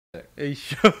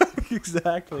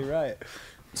Exactly right.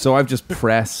 So I've just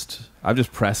pressed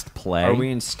play. Are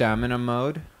we in stamina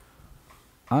mode?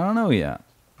 I don't know yet.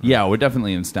 Yeah, we're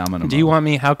definitely in stamina Do you mode. want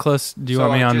me? How close do you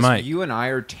want me on mic? You and I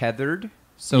are tethered.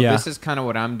 So this is kind of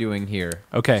what I'm doing here.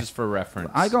 Okay. Just for reference.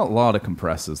 I got a lot of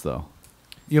compressors though.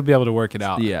 You'll be able to work it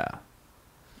out. Yeah.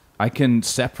 I can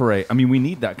separate. I mean, we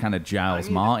need that kind of Giles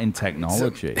Martin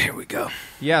technology. Here we go.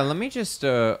 Yeah, let me just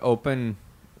open.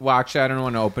 Well, actually, I don't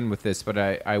want to open with this, but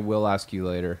I will ask you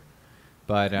later.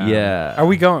 But yeah. Are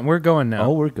we going? We're going now.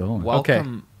 Oh, we're going. Welcome.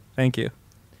 Okay. Thank you.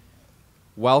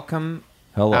 Welcome,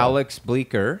 Hello. Alex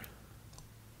Bleeker.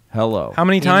 Hello. How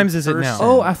many In times is it now? person.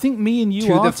 Oh, I think me and you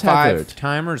To are the tethered. Five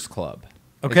Timers Club.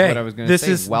 Okay. Is what I was going to This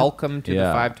say. is- Welcome to the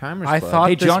Yeah. Five Timers I Club. thought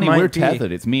Hey, this Johnny, might we're be-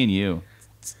 tethered. It's me and you.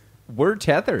 We're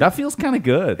tethered. That feels kind of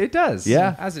good. It does.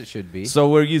 Yeah. As it should be. So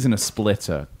we're using a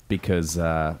splitter because,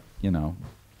 time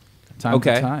to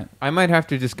time. I might have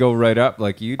to just go right up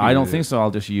like you do. I don't think so.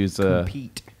 I'll just use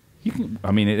Compete. You can.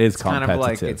 I mean, it is It's kind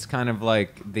competitive. of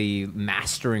like the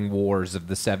mastering wars of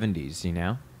the 70s, you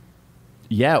know?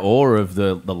 Yeah, or of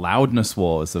the loudness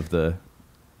wars of the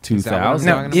Is that what I'm 2000s.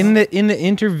 Now, talking in the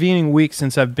intervening weeks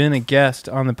since I've been a guest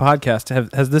on the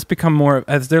podcast, has this become more?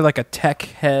 Has there like a tech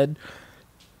head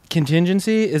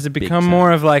contingency? Is it become time.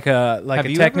 more of like a Have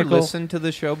you technical? ever listened to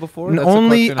the show before? N- That's a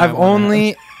only question I I've wanna only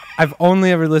ask. I've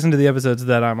only ever listened to the episodes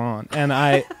that I'm on, and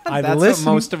I That's listen.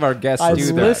 what most of our guests I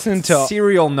do. listen to-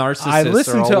 serial narcissists. I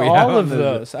listen are to we have all on of the-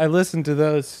 those. I listen to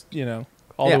those,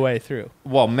 all Yeah. the way through.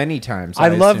 Well, many times. I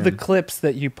love the assume. clips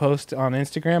that you post on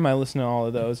Instagram. I listen to all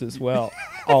of those as well,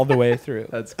 all the way through.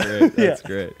 That's great. That's Yeah.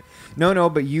 great. No,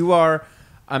 but you are.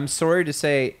 I'm sorry to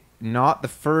say, not the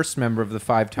first member of the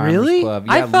Five Timers Really? Club.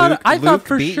 I Yeah, thought Luke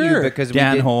for beat sure. you because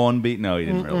Dan we did. Horn beat. No, he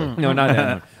didn't really. No, not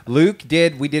Dan. Luke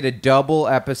did. We did a double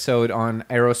episode on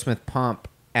Aerosmith Pump,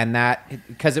 and that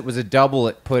because it was a double,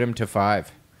 it put him to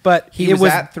 5. But He was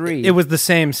at 3. It was the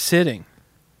same sitting,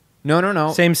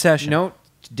 No. same session. No,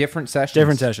 different sessions.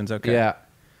 Different sessions. Okay. Yeah.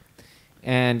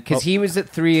 And because he was at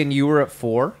 3 and you were at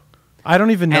 4, I don't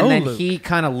even know. and then Luke. he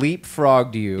kind of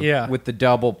leapfrogged you Yeah. with the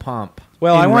double pump.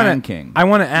 Well, in I want ranking. to. I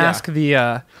want to ask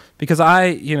because because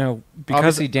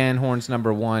Obviously, Dan Horn's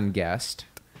number 1 guest,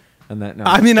 and that. No.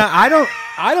 I mean I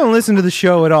don't listen to the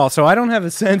show at all, so I don't have a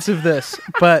sense of this.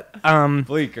 But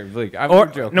Bleeker.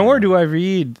 I'm joking. nor do I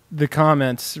read the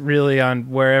comments really on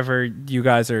wherever you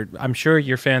guys are. I'm sure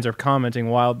your fans are commenting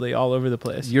wildly all over the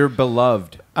place. You're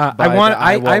beloved by I want. the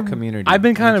IWOL I community. I've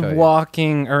been let me kind tell of you.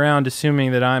 walking around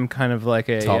assuming that I'm kind of like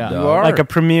a Top dog. You are. like a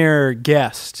premier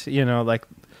guest. Like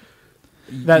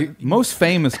that. Most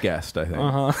famous guest, I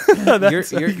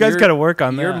think. You guys got to work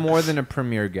on that. You're more than a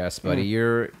premier guest, buddy.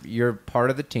 You're part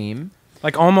of the team.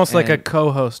 Like almost like a And-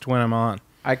 co-host when I'm on.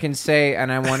 I can say,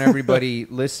 and I want everybody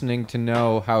listening to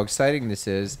know how exciting this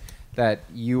is, that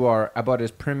you are about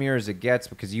as premier as it gets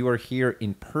because you are here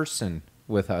in person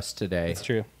with us today. It's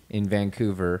true. In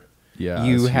Vancouver. Yeah,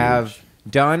 You that's have huge.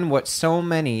 done what so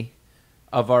many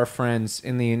of our friends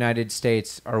in the United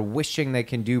States are wishing they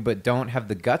can do but don't have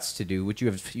the guts to do, which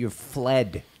you've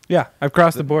fled. Yeah, I've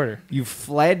crossed the border. You've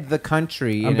fled the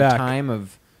country I'm in back. a time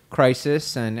of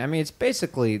crisis, and I mean it's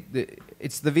basically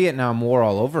it's the Vietnam War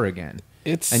all over again.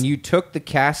 And you took the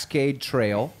Cascade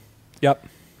Trail Yep.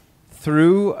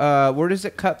 through. Where does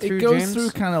it cut through? It goes James? through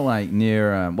kind of like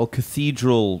near,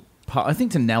 Cathedral. I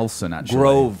think to Nelson actually.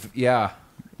 Grove. Yeah.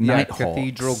 Nighthawks.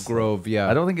 Cathedral Grove. Yeah.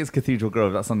 I don't think it's Cathedral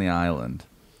Grove. That's on the island.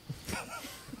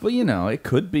 But it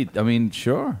could be. I mean,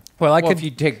 sure. Well, I Well, could.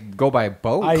 if you go by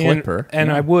boat, Clipper. And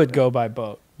Yeah. I would go by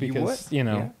boat You because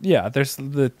would? yeah, there's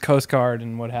the Coast Guard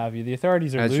and what have you. The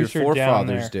authorities are as your looser down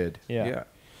forefathers there. did. Yeah.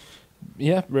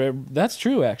 Yeah, that's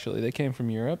true. Actually, they came from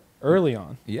Europe early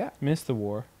on. Yeah. Missed the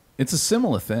war. It's a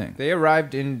similar thing. They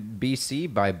arrived in BC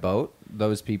by boat.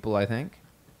 Those people, I think.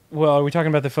 Well, are we talking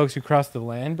about the folks who crossed the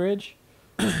land bridge?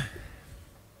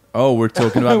 Oh, we're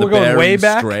talking about the We're going Bering way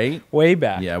back. Strait. Way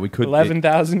back. Yeah, we could.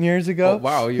 11,000 years ago. Oh,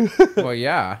 wow. Well,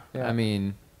 yeah. Yeah. I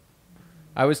mean,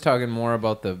 I was talking more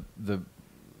about the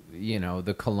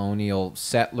colonial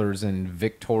settlers in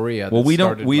Victoria. Well, that we don't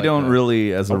started we like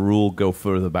really, as a rule, go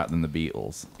further back than the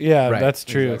Beatles. Yeah, Right, that's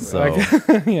true. exactly.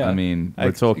 Like, yeah. I mean,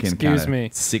 we're talking excuse kinda me.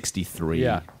 63.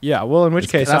 Yeah. Yeah. Well, in which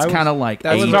case, That's I was- kind of like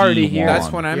that was already here.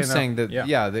 That's what I'm You know? saying. That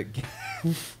Yeah.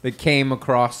 that came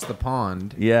across the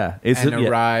pond Yeah, it's and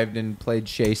arrived and played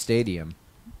Shea Stadium.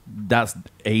 that's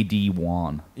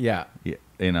AD1. Yeah. Yeah,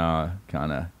 in our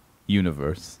kind of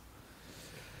universe.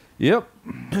 Yep,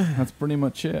 that's pretty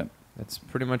much it. That's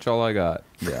pretty much all I got.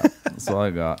 Yeah, that's all I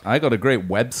got. I got a great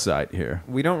website here.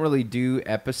 We don't really do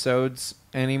episodes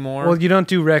anymore. Well, you don't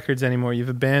do records anymore. You've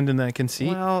abandoned that conceit.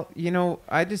 Well,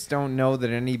 I just don't know that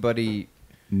anybody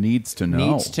Needs to know.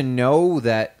 needs to know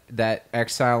that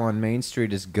Exile on Main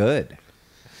Street is good.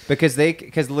 Because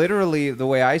literally the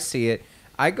way I see it,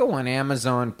 I go on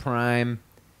Amazon Prime,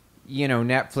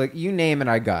 Netflix, you name it,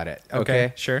 I got it.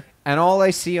 Okay? Sure. And all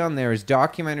I see on there is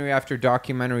documentary after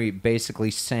documentary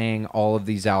basically saying all of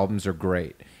these albums are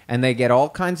great. And they get all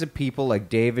kinds of people like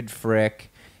David Frick,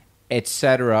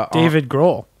 etc. David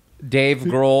Grohl. Dave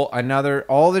Grohl,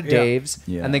 all the Yeah. Daves,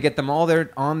 Yeah. and they get them all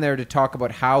there on there to talk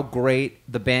about how great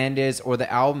the band is or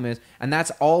the album is, and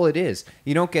that's all it is.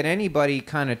 You don't get anybody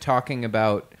kind of talking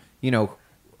about,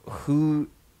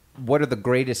 what are the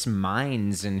greatest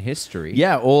minds in history.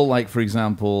 Yeah, or like, for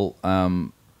example,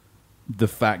 the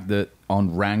fact that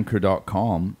on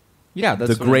Ranker.com, Yeah,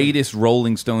 that's the greatest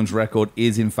Rolling Stones record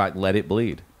is, in fact, Let It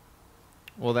Bleed.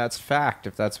 Well, that's fact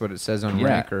if that's what it says on Yeah.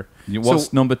 Ranker.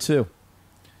 What's number 2?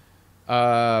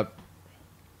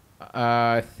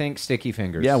 I think Sticky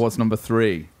Fingers. Yeah, what's number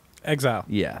 3? Exile.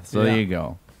 Yeah, so Yeah. there you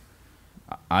go.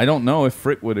 I don't know if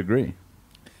Frick would agree.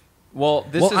 Well,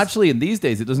 Actually, in these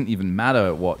days, it doesn't even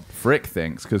matter what Frick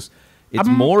thinks, because it's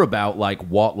more about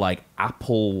what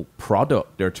Apple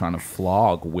product they're trying to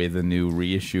flog with a new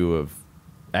reissue of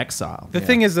Exile. The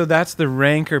thing is, though, that's the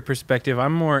Ranker perspective.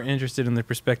 I'm more interested in the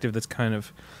perspective that's kind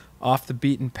of off the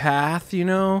beaten path, the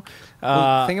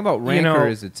thing about Ranker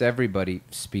is it's everybody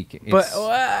speaking. But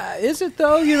is it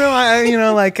though?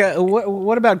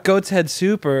 What about Goat's Head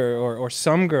Soup or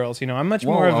Some Girls? I'm much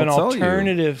more of an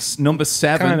alternative. Number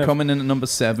 7 kind of- coming in at number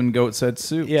 7. Goat's Head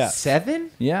Soup. Yeah, 7?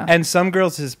 Yeah. and Some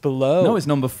Girls is below. no, it's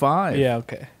number 5. Yeah,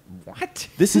 okay. What?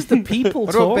 This is the people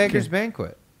What about talking. Beggar's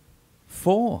Banquet?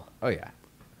 4. Oh yeah,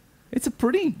 It's a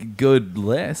pretty good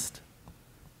list.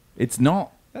 It's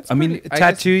not. that's. I mean, pretty- I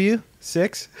Tattoo You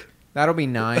 6. That'll be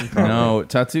 9. Probably. no,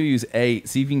 Tattoo You's 8.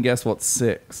 See if you can guess what's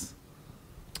 6.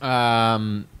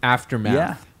 Aftermath.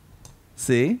 Yeah.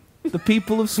 See? The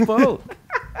people have spoke.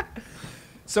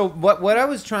 So what I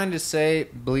was trying to say,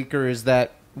 Bleeker, is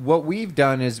that what we've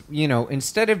done is,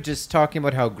 instead of just talking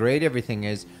about how great everything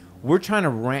is, we're trying to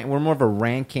rank. We're more of a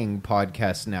ranking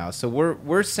podcast now. So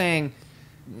we're saying,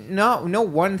 no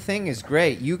one thing is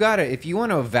great. You gotta, if you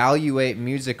want to evaluate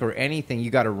music or anything,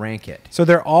 you gotta rank it. So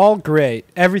they're all great.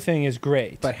 Everything is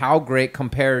great. But how great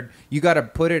compared? You gotta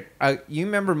put it. You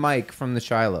remember Mike from the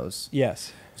Shilohs?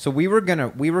 yes. So we were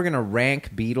gonna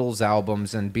rank Beatles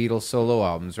albums and Beatles solo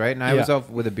albums, right? And I was Yeah. off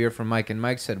with a beer from Mike, and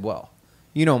Mike said, "Well,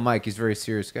 Mike, he's a very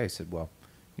serious guy." He said, "Well,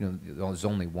 there's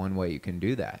only one way you can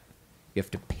do that. You have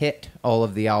to pit all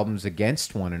of the albums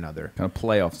against one another, Kind of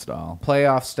playoff style.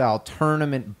 playoff style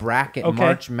tournament bracket, Okay.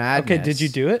 March Madness." Okay, did you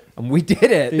do it? And we did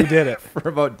it. You did it. for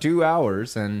about 2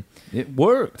 hours, and It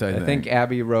worked, I I think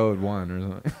Abbey Road won or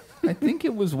something. I think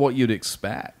it was what you'd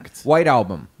expect. White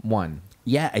Album won.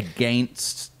 Yeah,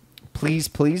 against Please,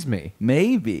 Please Me.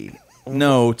 maybe.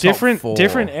 No, top 4.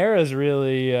 different eras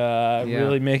really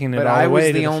really making it But all I the was way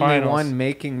to the the only finals. one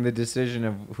making the decision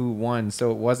of who won,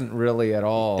 so it wasn't really at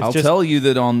all. I'll just- tell you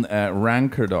that on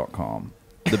Ranker.com,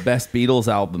 the best Beatles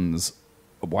albums,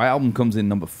 White Album comes in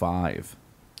number 5.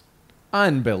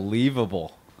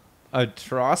 Unbelievable.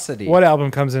 Atrocity. What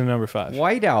album comes in at number 5?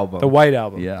 White Album. The White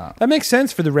Album. Yeah. That makes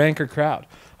sense for the Ranker crowd.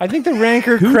 I think the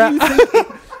Ranker Who do crowd. you think?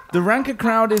 The Ranker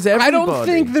crowd is everybody. I don't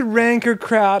think the Ranker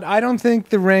crowd. I don't think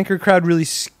the Ranker crowd really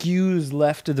skews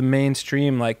left of the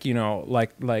mainstream, like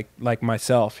like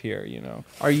myself here.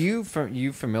 Are you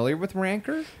familiar with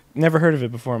Ranker? Never heard of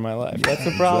it before in my life. That's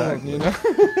the problem.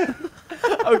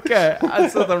 Okay,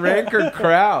 so the Ranker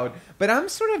crowd. But I'm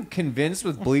sort of convinced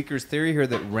with Bleeker's theory here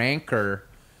that Ranker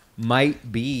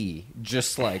might be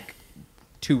just like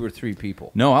 2 or 3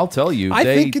 people. No, I'll tell you. I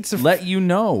They think it's let you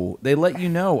know. They let you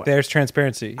know There's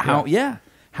transparency.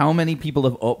 how many people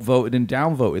have upvoted and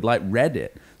downvoted, like Reddit.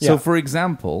 So, Yeah. for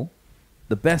example,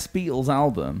 the best Beatles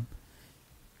album,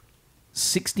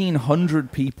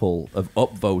 1,600 people have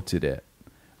upvoted it,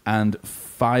 and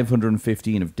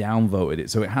 515 have downvoted it.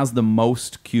 So it has the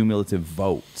most cumulative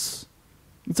votes.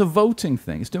 It's a voting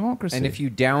thing. It's democracy. And if you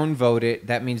downvote it,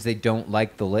 that means they don't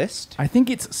like the list? I think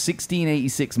it's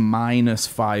 1686 minus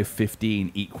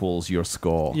 515 equals your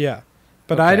score. Yeah.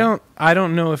 But Okay. I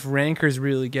don't know if Ranker's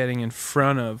really getting in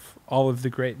front of all of the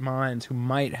great minds who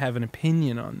might have an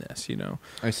opinion on this,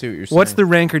 I see what you're saying. What's the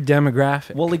Ranker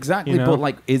demographic? Well, exactly. You know? But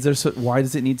like, why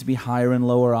does it need to be higher and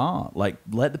lower art? Like,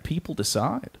 let the people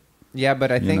decide. Yeah,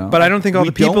 but I think know? But I don't think all We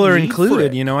the people don't are need for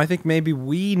included, it. I think maybe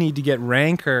we need to get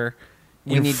Ranker.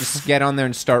 we need to get on there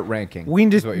and start ranking. We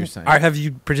need is to, what you're saying. Have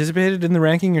you participated in the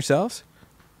ranking yourselves?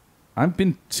 I've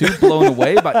been too blown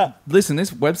away by. Listen, this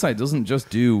website doesn't just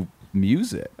do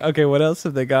music. Okay, what else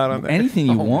have they got on there? Anything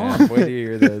you want. Man, wait till you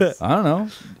hear this. I don't know.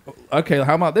 Okay,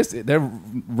 how about this? They're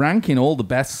ranking all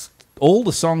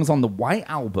the songs on the White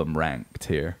Album ranked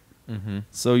here. Mm-hmm.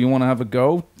 So you want to have a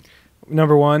go?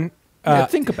 Number one. Yeah,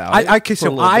 think about it. Okay,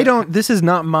 so I don't. This is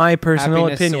not my personal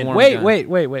Happiness to opinion. warm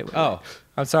Wait. Oh.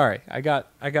 I'm sorry.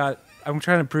 I'm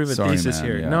trying to prove a Sorry, thesis man,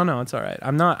 here. yeah. No, it's all right.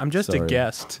 I'm not. I'm just a Sorry.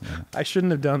 guest. Yeah. I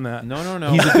shouldn't have done that. No.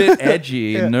 He's a bit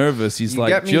edgy and nervous. He's You like,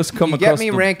 get me, just come you across get me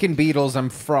ranking Beatles. I'm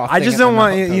frothing. I just at the don't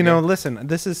want mouth, you know. okay? Listen,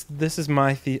 this is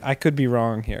my I could be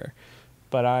wrong here,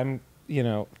 but I'm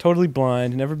totally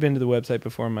blind. Never been to the website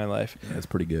before in my life. Yeah, it's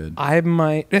pretty good. I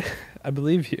might. I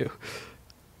believe you.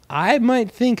 I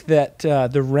might think that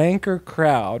the Ranker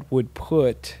crowd would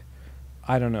put,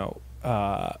 I don't know,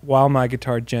 While My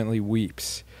Guitar Gently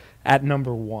Weeps at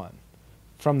number one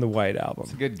from the White Album.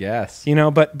 It's a good guess.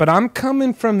 But I'm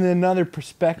coming from another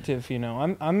perspective.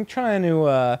 I'm trying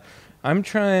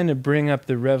to bring up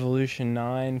the Revolution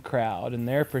 9 crowd and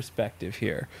their perspective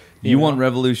here. You want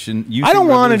Revolution? I don't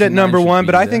want it at number one,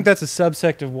 but I think think that's a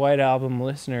subsect of White Album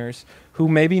listeners who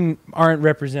maybe aren't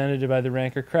represented by the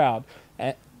Ranker crowd.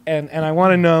 And I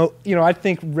want to know, I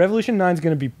think Revolution 9 is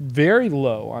going to be very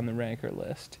low on the Ranker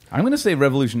list. I'm going to say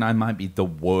Revolution 9 might be the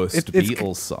worst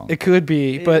Beatles song. It could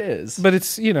be, but is. but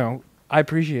it's, I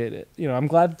appreciate it. I'm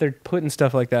glad that they're putting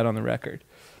stuff like that on the record.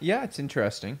 Yeah, it's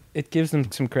interesting. It gives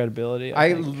them some credibility.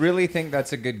 I think. really think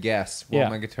that's a good guess. While Yeah.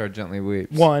 My Guitar Gently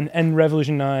Weeps. One, and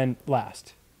Revolution 9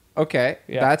 last. Okay,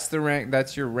 Yeah. that's the rank.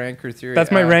 That's your ranker theory. That's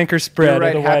my Ranker spread You're right.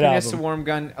 of the White Happiness Album. to Warm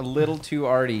Gun, a little too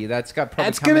arty. That's got probably.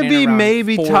 It's going to be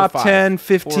maybe top 10,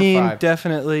 15,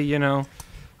 definitely,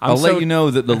 I'll let you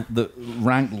know that the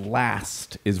rank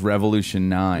last is Revolution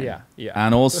 9. Yeah.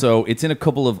 And also, it's in a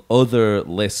couple of other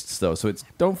lists, though, so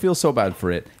don't feel so bad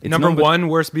for it. It's number one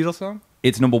worst Beatles song?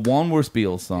 It's number one worst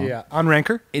Beatles song. Yeah. On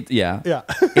Ranker? Yeah.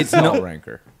 It's no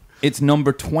ranker. It's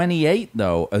number 28,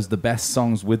 though, as the best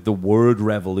songs with the word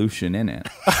revolution in it.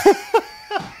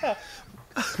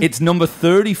 It's number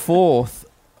 34th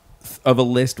of a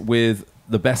list with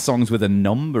the best songs with a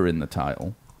number in the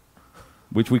title,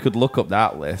 which we could look up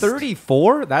that list.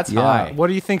 34? That's Yeah. high. What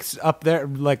do you think's up there?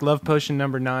 Like Love Potion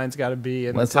number 9's got to be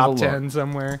in Let's the have top a look. 10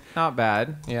 somewhere. Not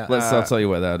bad. Yeah. I'll tell you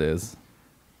where that is.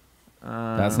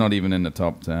 That's not even in the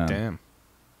top 10.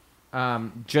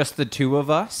 Damn. Just the two of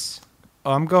us.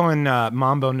 Oh, I'm going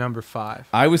Mambo number 5.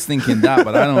 I was thinking that,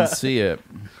 but I don't see it.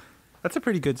 That's a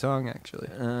pretty good song, actually.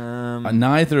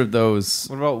 Neither of those.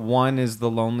 What about One is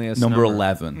the Loneliest Number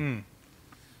 11.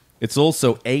 It's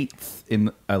also 8th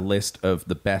in a list of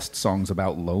the best songs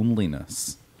about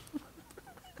loneliness.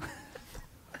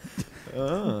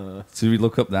 Should we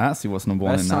look up that? See what's number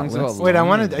one Best in that songs about list? Wait,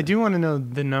 Loneliness. I do want to know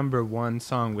the number one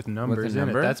song with numbers in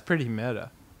number? it. That's pretty meta.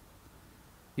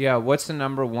 Yeah, what's the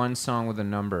number one song with a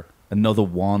number? Another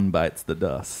One Bites the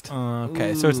Dust.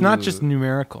 Okay, so it's not just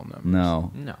numerical numbers.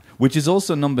 No. No. Which is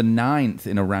also number 9th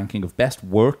in a ranking of best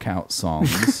workout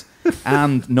songs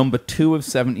and number 2 of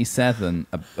 77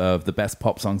 of the best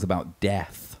pop songs about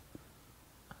death.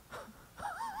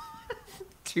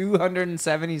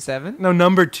 277? No,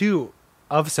 number 2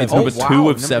 of 7. It's number wow, 2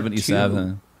 number of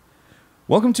 77.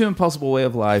 Welcome to Impossible Way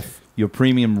of Life, your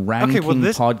premium ranking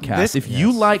podcast. If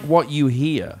you like what you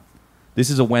hear, this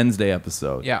is a Wednesday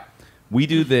episode. Yeah. We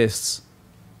do this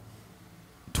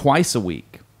twice a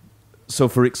week. So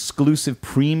for exclusive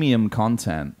premium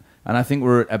content, and I think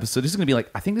we're at episode, this is going to be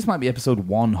I think this might be episode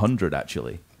 100,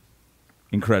 actually.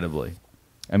 Incredibly.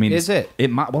 I mean, Is it? It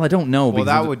might, well, I don't know. Well, because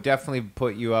that would definitely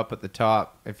put you up at the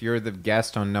top if you're the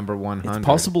guest on number 100. It's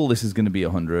possible this is going to be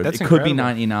 100. That's it could be incredible.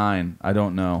 99. I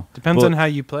don't know. Depends But on how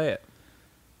you play it.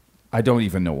 I don't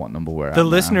even know what number we're at The now.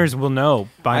 listeners will know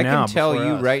by I now. can tell before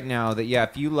you us. right now that,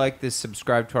 if you like this,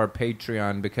 subscribe to our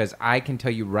Patreon, because I can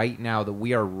tell you right now that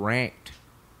we are ranked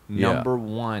number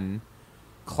 1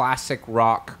 classic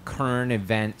rock current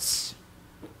events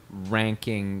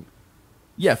ranking.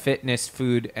 Yeah, fitness,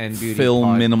 food, and beauty. Film,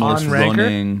 pod. minimalist on Ranker.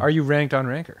 running. Are you ranked on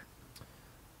Ranker?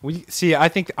 We see. I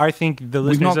think the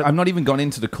listeners. I've not even gone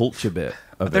into the culture bit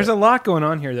of There's it. a lot going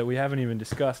on here that we haven't even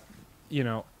discussed.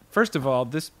 First of all,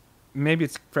 this maybe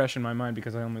it's fresh in my mind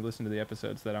because I only listen to the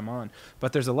episodes that I'm on.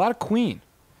 But there's a lot of Queen,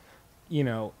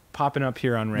 popping up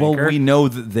here on Ranker. Well, we know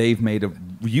that they've made a...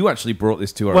 You actually brought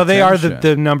this to our Well, they are attention.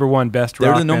 the number one best rock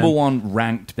They're the number band. one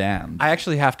ranked band. I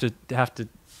actually have to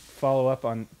follow up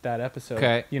on that episode.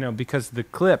 Okay. Because the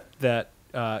clip that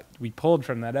we pulled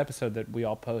from that episode that we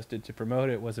all posted to promote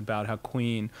it was about how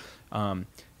Queen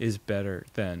is better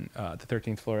than the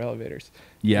 13th floor elevators.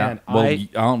 Yeah. And Well,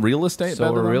 aren't real estate So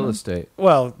better are than real them? estate.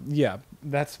 Well, yeah,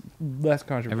 that's less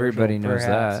controversial. Everybody knows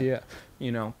perhaps, that.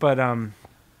 Yeah, but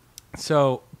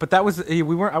So, but that was I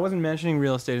wasn't mentioning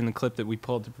real estate in the clip that we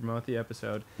pulled to promote the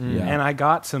episode, Yeah. and I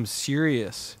got some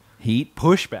serious Heat.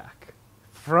 pushback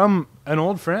from an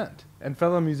old friend and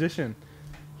fellow musician.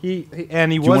 He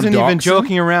you wasn't wanna even dox him?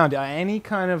 joking around. Any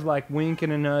kind of like wink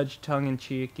and a nudge, tongue in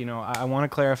cheek. I want to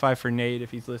clarify for Nate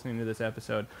if he's listening to this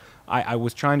episode. I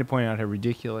was trying to point out how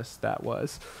ridiculous that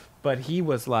was, but he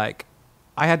was like,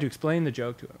 I had to explain the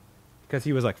joke to him because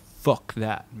he was like, "Fuck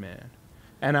that, man."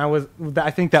 And I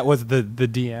think that was the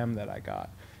DM that I got.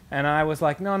 And I was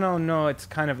like, no, it's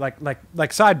kind of like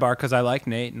sidebar because I like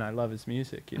Nate and I love his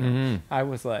music, Mm-hmm. I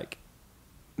was like,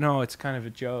 no, it's kind of a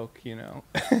joke,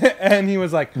 And he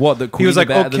was like, What, the he Queen was like,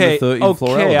 better than the 13th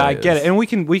floor okay, I elevators? get it. And we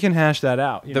can hash that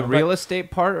out. The real estate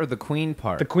part or the Queen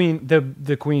part? the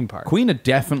Queen part. Queen are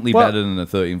definitely Well- better than the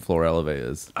 13th floor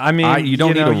elevators. I mean, you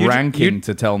don't need a you ranking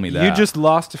to tell me that. You just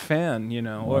lost a fan,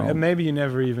 or Wow. maybe you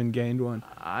never even gained one.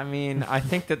 I mean, I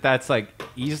think that's like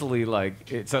easily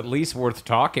like it's at least worth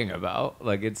talking about.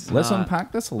 Like it's Let's not-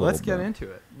 unpack this a little Let's bit. get into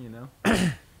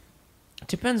it,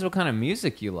 Depends what kind of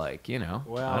music you like,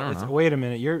 Well, I don't know. wait a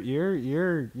minute.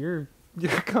 You're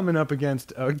coming up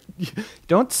against.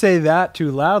 Don't say that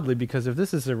too loudly because if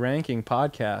this is a ranking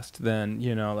podcast, then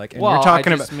and Well, you're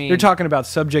talking I about just mean- you're talking about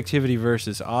subjectivity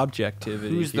versus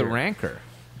objectivity. Who's the here. ranker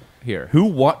here? Who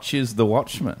watches The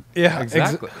Watchmen? Yeah,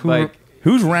 Exactly. Who,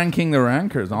 Who's ranking the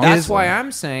rankers? That's honestly? why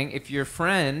I'm saying if your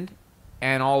friend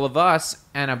and all of us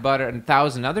and about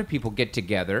 1,000 other people get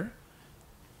together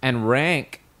and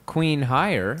rank Queen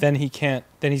higher, then he can't.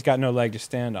 Then he's got no leg to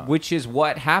stand on. which is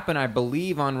what happened, I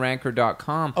believe, on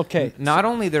Ranker.com. Okay, Not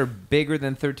only they're bigger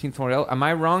than 13th Floor. Am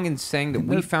I wrong in saying that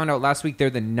we found out last week they're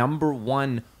the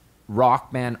 #1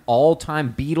 rock band all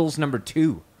time? Beatles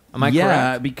 #2. Am I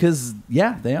correct? because they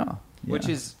are. Yeah. Which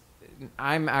is,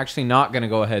 I'm actually not going to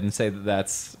go ahead and say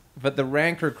that's. But the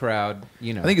Ranker crowd,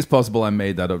 I think it's possible I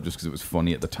made that up just because it was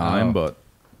funny at the time, Oh. but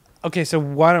Okay, so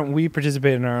why don't we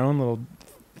participate in our own little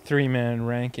 3-man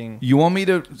ranking you want me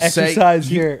to exercise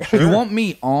say here? you want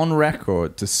me on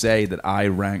record to say that I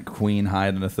rank Queen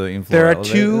higher than a 13th floor There are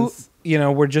elevators?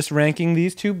 two. We're just ranking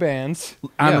these two bands.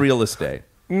 and Yeah. real estate.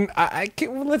 I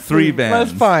can't, well, let's Three That's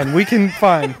bands. fine. We can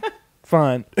fine.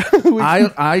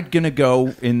 I'm gonna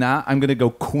go in that. I'm gonna go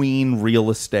Queen real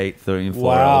estate 13th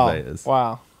floor elevators.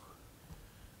 Wow.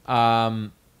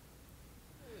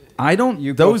 I don't.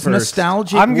 You go those first.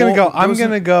 nostalgic. I'm gonna go. those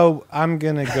I'm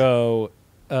gonna go.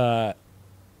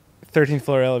 13th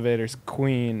floor elevators.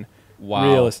 Queen.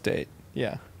 Wow. Real estate.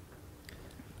 Yeah.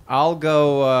 I'll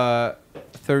go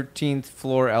 13th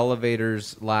Floor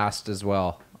Elevators last as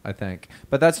well, I think.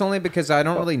 But that's only because I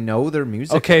don't really know their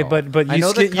music. Okay, at all. but I you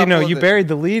know the couple of you the- buried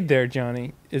the lead there,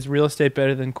 Johnny. Is real estate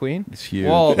better than Queen? It's huge.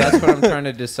 Well, that's what I'm trying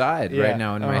to decide Yeah, right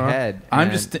now in my uh-huh. head. I'm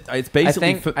And just. It's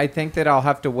basically. I think that I'll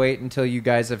have to wait until you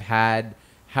guys have had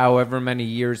however many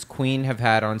years Queen have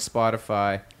had on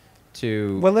Spotify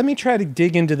to. Well, let me try to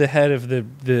dig into the head of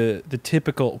the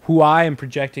typical who I am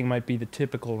projecting might be the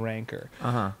typical ranker.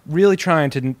 Uh-huh. Really trying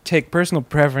to take personal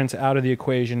preference out of the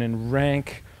equation and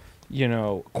rank,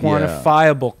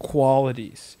 quantifiable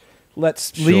qualities.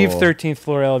 Let's leave Sure. 13th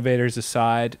floor elevators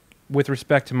aside. With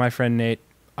respect to my friend Nate,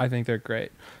 I think they're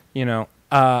great. Queen,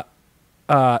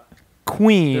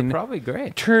 They're probably in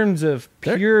great. terms of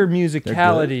They're- pure good.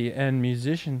 musicality and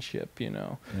musicianship,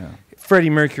 Yeah. Freddie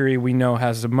Mercury, we know,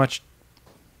 has a much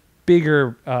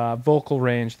bigger vocal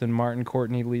range than Martin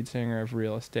Courtney, lead singer of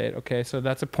Real Estate. Okay, so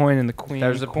that's a point in the Queen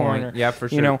There's a corner. point. Yeah, for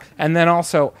sure. And then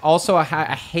also, Also, I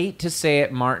hate to say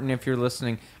it, Martin, if you're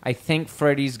listening. I think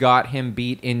Freddie's got him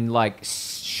beat in like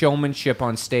showmanship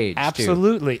on stage. too.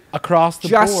 absolutely across the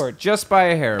board. just by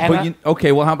a hair. And But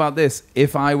Okay, well, how about this?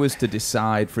 If I was to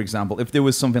decide, for example, if there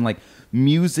was something like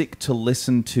music to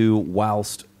listen to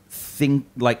whilst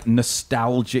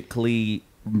nostalgically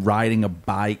riding a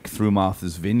bike through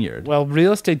Martha's Vineyard. Well,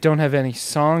 Real Estate don't have any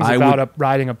songs I about would-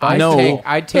 riding a I bicycle. know.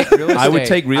 I'd take real estate. I would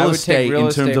take real I would estate take real in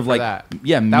terms estate of for like, that.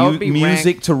 yeah, That would be music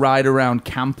ranked- to ride around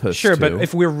campus. Sure, to. but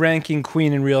if we're ranking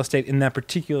Queen and Real Estate in that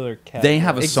particular category, they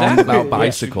have a song Exactly. about Yes,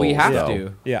 bicycles, we have though.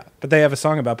 to. yeah, but they have a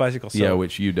song about bicycles. So, Yeah,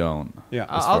 which you don't. yeah,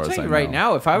 as far I'll as tell I you right know.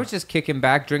 now, if I was just kicking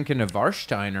back drinking a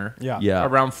Warsteiner yeah. Yeah.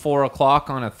 around 4:00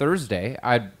 on a Thursday,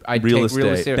 I'd Real take real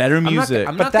estate. estate. Better I'm not music. gonna-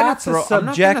 I'm But not gonna that's throw- a I'm not gonna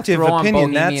subjective throw on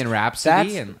opinion. Bohemian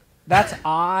Rhapsody That's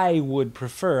I would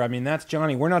prefer. I mean, that's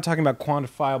Johnny. We're not talking about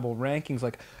quantifiable rankings.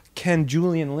 Like, can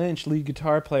Julian Lynch, lead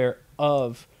guitar player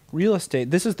of Real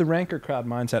Estate? This is the ranker crowd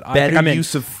mindset. I Better think I'm in.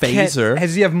 use of phaser.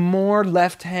 Does he have more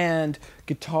left-hand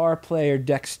guitar player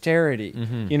dexterity?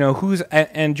 Mm-hmm.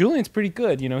 And Julian's pretty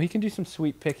good. He can do some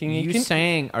sweet picking. He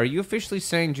can, Are you officially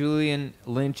saying Julian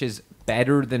Lynch is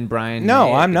better than Brian No,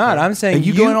 May? I'm not. I'm Are saying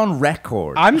you going on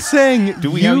record? I'm saying Do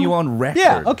we have you on record?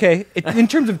 Yeah, okay. In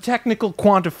terms of technical,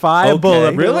 quantifiable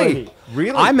Okay. ability.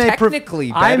 Really? I may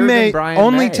technically I better may than Brian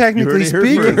only May. technically You heard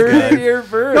it here speaking. first, guys. Here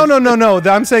first. No.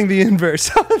 I'm saying the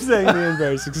inverse. I'm saying the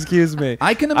inverse. Excuse me.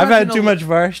 I can I've had imagine too much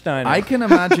Warsteiner. I can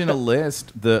imagine a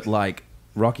list that like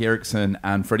Rocky Erickson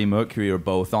and Freddie Mercury are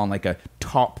both on, like a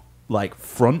top like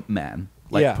front men,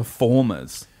 like Yeah.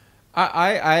 performers.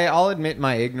 I'll admit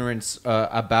my ignorance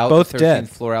about Both the 13th dead.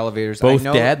 floor elevators. Both I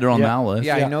know, dead. They're on Yeah. that list.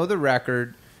 Yeah, Yeah. I know the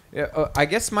record. I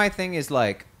guess my thing is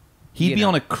like He'd you be know.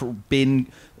 on a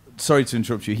sorry to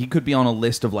interrupt you. He could be on a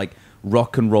list of like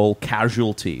rock and roll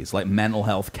casualties, like mental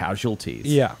health casualties.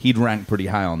 Yeah. He'd rank pretty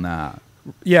high on that.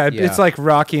 Yeah, Yeah. it's like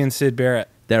Rocky and Sid Barrett.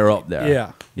 They're up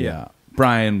there. Yeah.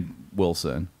 Brian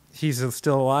Wilson. He's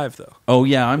still alive though. Oh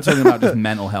yeah, I'm talking about just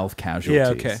mental health casualties. Yeah,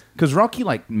 okay. Because Rocky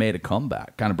like made a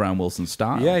comeback, kind of Brian Wilson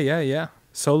style. Yeah.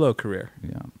 Solo career.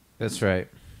 Yeah. That's right.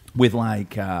 With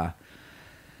like, I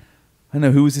don't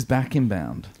know, who was his backing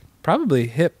band? Probably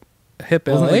hip Wasn't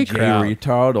LA it Jay crowd.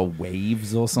 Retard or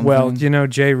Waves or something? Well, Jay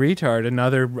Retard,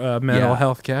 another mental Yeah.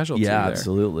 health casualty. yeah, there.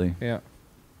 absolutely. Yeah.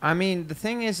 I mean, the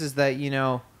thing is that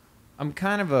I'm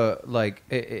kind of a like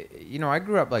I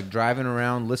grew up like driving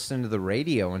around listening to the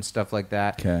radio and stuff like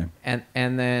that. Okay.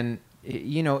 And then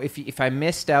if I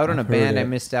missed out on a I've heard band, I it.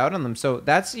 missed out on them. So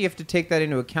you have to take that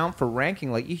into account for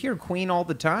ranking. Like you hear Queen all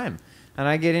the time, and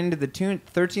I get into the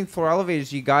 13th floor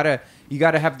elevators. You gotta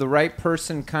have the right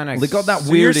person kind of. They got that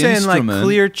So weird you're saying instrument. like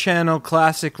Clear Channel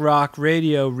classic rock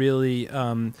radio really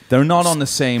They're not on the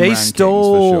same they rankings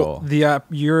stole for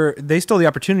sure. they stole the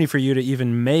opportunity for you to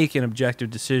even make an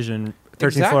objective decision.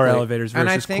 13th floor elevators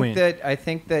versus and Queen. I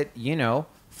think that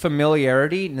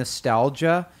familiarity,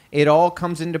 nostalgia, it all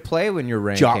comes into play when you're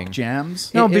ranking. Jock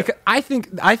jams. No, It- because I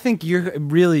think you're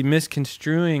really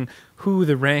misconstruing who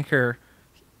the ranker.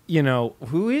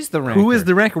 Who is the ranker? Who is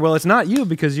the ranker? Well, it's not you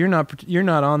because you're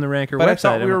not on the ranker But website. I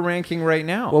thought we were ranking right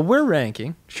now. Well, we're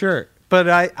ranking, sure, but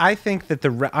I think that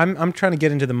I'm trying to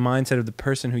get into the mindset of the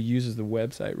person who uses the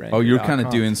website. Ranker. Oh, you're kind of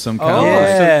doing some kind Oh, of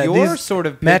Yeah, so you're these sort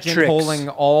of metrics.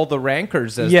 pigeonholing all the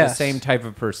rankers as the Yes. same type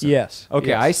of person. Yes. Okay,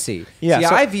 Yes. I see. Yeah, See,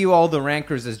 so- I view all the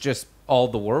rankers as just all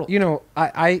the world.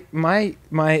 My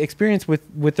experience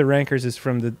with the rankers is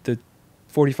from the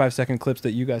 45-second clips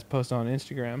that you guys post on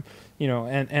Instagram,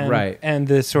 and Right. and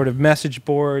the sort of message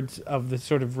boards of the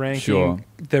sort of ranking, Sure.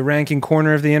 the ranking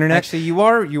corner of the internet. Actually, you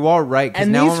are right. 'Cause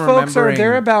And now these I'm folks they're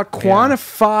remembering- about Yeah.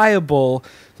 quantifiable.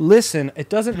 Listen, it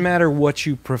doesn't matter what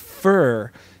you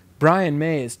prefer. Brian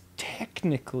May is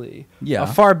technically Yeah. a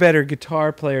far better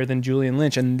guitar player than Julian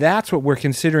Lynch, and that's what we're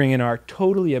considering in our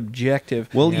totally objective,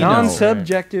 Well,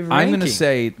 non-subjective I'm ranking. going to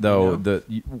say though You know? that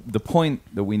the point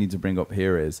that we need to bring up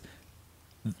here is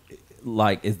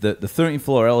that the 13th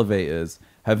floor elevators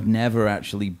have never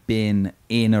actually been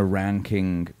in a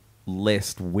ranking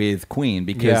list with Queen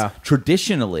because Yeah.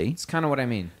 traditionally It's kind of what I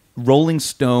mean. Rolling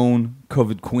Stone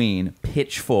covered Queen,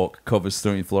 Pitchfork covers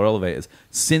 13th floor elevators.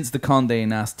 Since the Condé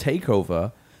Nast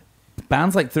takeover,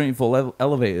 bands like 13th floor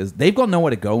elevators, they've got nowhere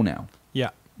to go now. Yeah.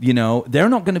 They're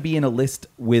not going to be in a list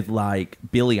with like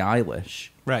Billie Eilish,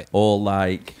 Right. or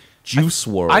like Juice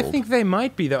WRLD. I think they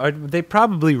might be though. They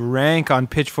probably rank on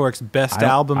Pitchfork's best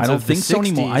albums. I don't of the think so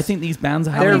anymore. 60s. I think these bands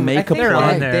are They're- having I makeup think they're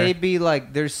play. on there. They'd be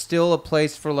like, there's still a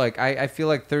place for like, I feel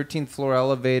like 13th floor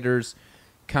elevators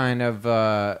kind of,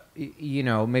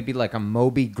 maybe like a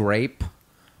Moby Grape.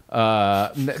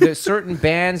 There's certain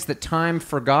bands that time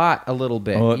forgot a little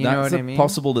bit. Oh, you know that's what I mean?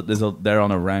 possible that they're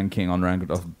on a ranking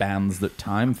of bands that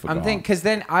time forgot. I'm thinking because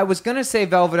then I was gonna say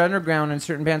Velvet Underground and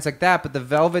certain bands like that, but the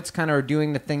Velvets kind of are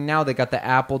doing the thing now. They got the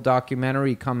Apple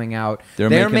documentary coming out.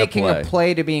 They're making a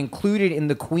play. to be included in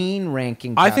the Queen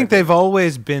ranking. I think category. they've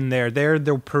always been there. They're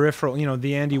the peripheral,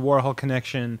 the Andy Warhol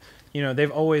connection.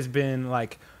 They've always been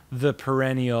like the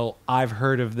perennial, I've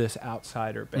heard of this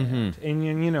outsider band.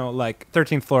 Mm-hmm. And, like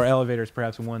 13th floor elevators,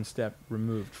 perhaps one step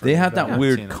removed from they the have that Velvets,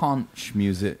 weird conch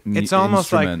music. It's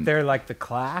almost like instrument. they're like the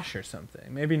Clash or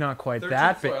something. Maybe not quite 13th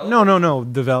that big. floor No,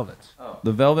 the Velvets.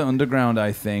 The Velvet Underground,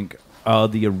 I think, are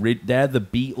they're the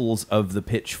Beatles of the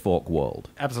Pitchfork world.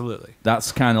 Absolutely.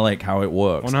 That's kind of like how it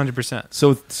works. 100%.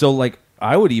 So like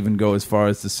I would even go as far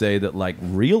as to say that like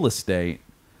Real Estate,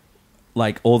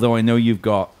 like although I know you've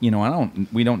got, we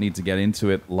don't need to get into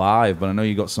it live, but I know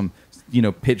you got some,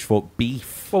 Pitchfork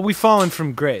beef. Well, we've fallen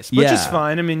from grace, which is Yeah.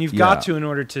 fine. I mean, you've got to in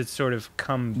order to sort of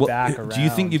come back around. Do you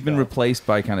think you've been but- replaced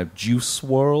by kind of Juice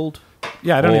WRLD?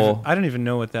 Yeah, I or- don't even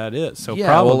know what that is. So Yeah,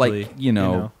 probably, or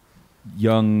like,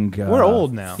 young. we're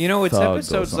old now. It's Thug or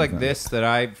episodes like something. this that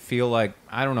I feel like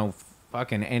I don't know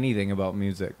fucking anything about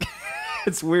music.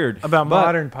 It's weird. About But-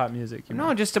 modern pop music. You No,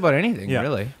 mean. just about anything, Yeah.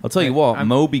 really. I'll tell you Like, what, I'm-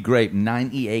 Moby Grape,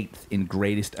 98th in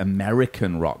greatest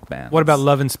American rock bands. What about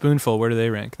Love and Spoonful? Where do they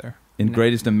rank there? in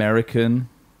greatest American?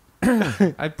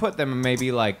 I'd put them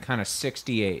maybe like kind of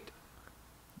 68.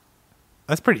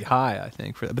 That's pretty high, I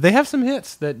think, for that. But they have some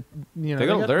hits that they're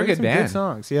they're a good some band. Good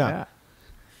songs, yeah.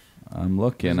 I'm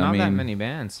looking. There's not I that mean, many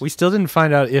bands. We still didn't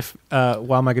find out if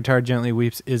 "While My Guitar Gently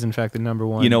Weeps" is in fact the number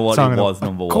one. You know what? Song It of was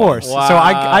number Of one. course. Wow. So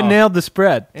I nailed the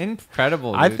spread.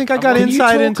 Incredible. I dude. think I got I'm- Can you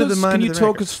insight talk into the us- mind Can of you the talk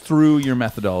record. us through your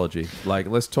methodology? Like,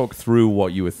 let's talk through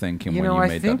what you were thinking when you I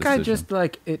made think that I decision. just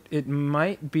like it. It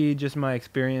might be just my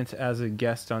experience as a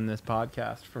guest on this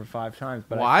podcast for 5 times.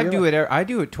 But Well, I I feel do like, it. I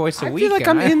do it twice a I week. feel like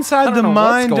and I'm I inside don't the know what's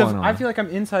mind of. going on. I feel like I'm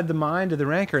inside the mind of the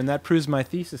ranker, and that proves my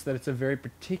thesis that it's a very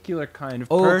particular kind of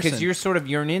Oh, person. because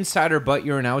you're an insider, but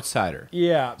you're an outsider.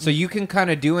 Yeah. So you can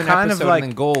kind of do an Kind of episode like-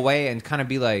 and then go away and kind of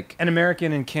be like, an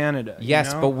American in Canada. yes,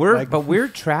 you know? but we're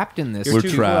Like, trapped in this. You're We're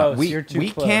too trapped. close. We You're too we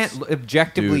close. can't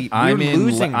objectively. Dude, we're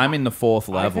losing. I'm in the 4th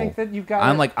I level. think that you've got.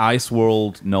 I'm like Ice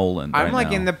World Nolan. I'm right like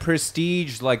now. in the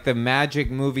Prestige, like the magic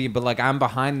movie, but like I'm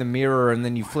behind the mirror, and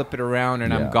then you flip it around,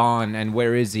 and Yeah. I'm gone, and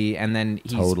where is he? And then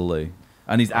he's. Totally.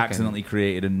 And he's Fucking- accidentally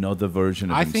created another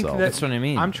version of I think himself. that- That's what I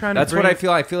mean. I'm trying to That's what bring- I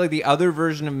feel. I feel like the other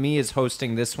version of me is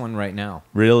hosting this one right now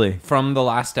Really? from the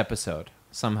last episode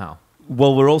somehow.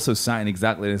 Well, we're also sat in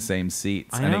exactly the same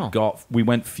seats, I and know. we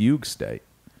went fugue state.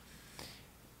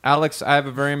 Alex, I have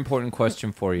a very important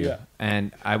question for you, Yeah.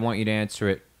 and I want you to answer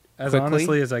it as quickly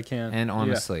honestly as I can. and Yeah.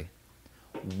 honestly.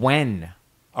 When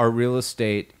are Real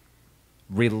Estate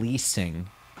releasing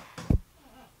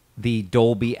the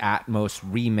Dolby Atmos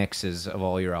remixes of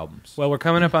all your albums? Well, we're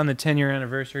coming up on the 10-year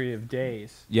anniversary of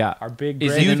Days. Yeah. Our big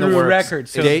Is it in the breakthrough works? record.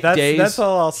 So Days, that's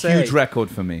all I'll say. Huge record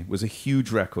for me. Was a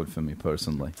huge record for me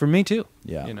personally. For me too.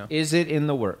 Yeah. You know. Is it in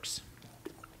the works?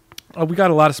 Oh, we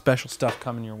got a lot of special stuff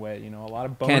coming your way. You know, a lot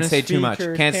of bonus Can't say too much.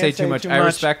 features. Can't say too much. I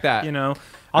respect that. You know,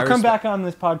 I I'll come respect- back on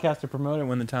this podcast to promote it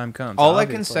when the time comes. All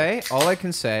obviously. I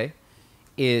can say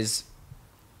is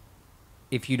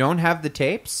if you don't have the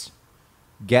tapes,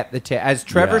 get the tape. As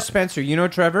Trevor Yeah. Spencer, you know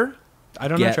Trevor? I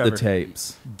don't know Get Trevor. the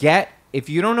tapes. If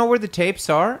you don't know where the tapes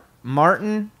are,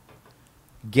 Martin,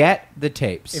 get the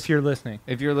tapes. If you're listening,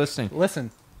 listening.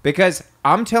 listen. Because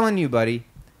I'm telling you, buddy,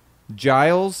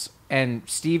 Giles and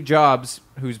Steve Jobs,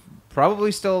 who's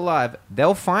probably still alive,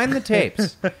 they'll find the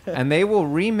tapes and they will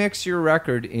remix your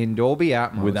record in Dolby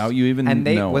Atmos Without you even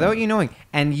knowing. without you knowing.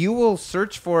 And you will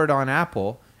search for it on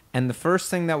Apple, and the first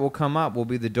thing that will come up will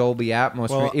be the Dolby Atmos.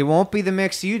 Well, it won't be the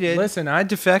mix you did. Listen, I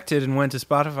defected and went to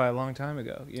Spotify a long time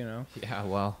ago. You know, Yeah,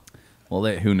 well, Well,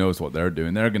 who knows what they're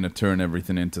doing? They're going to turn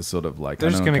everything into sort of like They're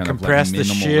just going gonna to compress the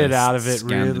shit out of it,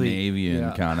 really. Scandinavian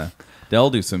Yeah. kind of. They'll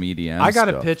do some EDM. I got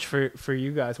a stuff. pitch for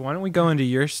you guys. Why don't we go into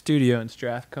your studio in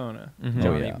Strathcona, Mhm.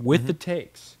 Johnny, Oh, yeah. with the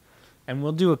tapes, and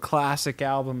we'll do a classic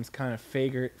albums kind of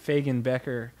Fagin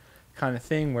Becker kind of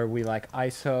thing where we like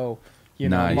ISO, you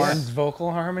know, Nice. Martin's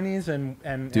vocal harmonies and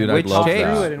Dude, and I'd we love talk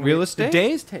that. through it and Real the Estate?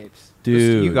 Days tapes.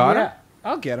 Dude. you got yeah, it.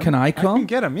 I'll get them. Can I come? I can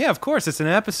get them. Yeah, of course. It's an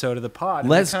episode of the pod.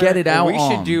 Let's We get kinda- it out.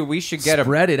 We should get a.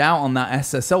 spread it out on that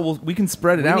SSL. Well, we can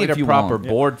spread it We out need if a you proper want.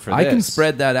 board for I this. can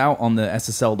spread that out on the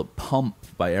SSL that Pump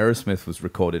by Aerosmith was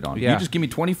recorded on. Yeah. You just give me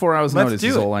 24 hours Let's notice do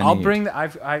is it. all I need. I'll bring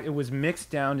the. It was mixed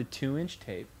down to 2-inch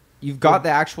tape. You've got the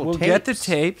actual. We'll tapes. get the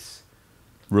tapes.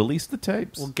 Release the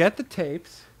tapes. We'll get the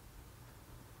tapes,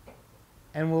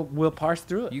 and we'll parse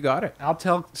through it. You got it. I'll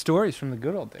tell stories from the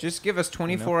good old days. Just give us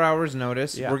 24 hours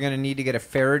notice. Yeah. We're gonna need to get a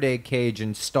Faraday cage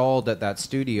installed at that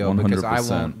studio because I 100%.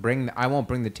 won't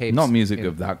bring the tapes. Not music in.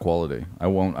 of that quality. I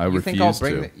won't. I You refuse think I'll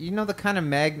bring to. you know the kind of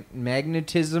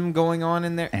magnetism going on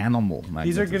in there? Animal.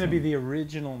 These are going to magnetism. be the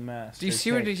original masters. Do you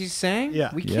see what he's saying?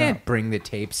 Yeah. We Yeah. can't bring the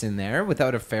tapes in there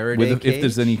without a Faraday cage. If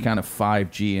there's any kind of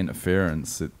 5G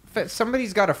interference. If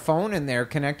somebody's got a phone in there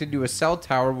connected to a cell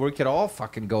tower, we could all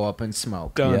fucking go up and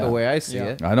smoke. Done. The way I see Yeah.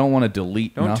 it. I don't want to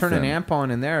delete. Don't nothing. turn an amp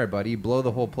on in there, buddy. Blow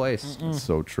the whole place. It's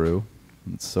so true.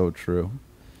 It's so true.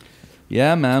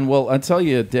 Yeah, man. Well, I tell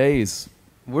you, Days.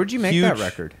 Where'd you make that Huge.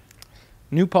 record?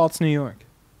 New Paltz, New York.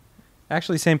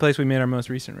 Actually, same place we made our most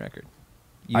recent record.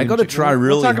 I got to try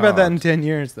really We'll talk about that in hard. 10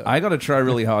 years, though. I got to try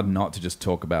really hard not to just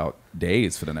talk about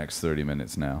Days for the next 30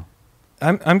 minutes now.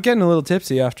 I'm getting a little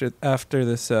tipsy after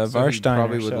this So he Varsteiner.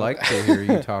 probably would so- like to hear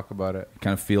you talk about it.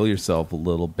 Kind of feel yourself a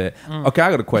little bit. Okay,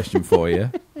 I got a question for you.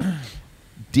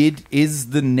 Is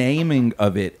the naming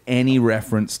of it any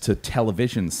reference to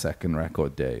television's second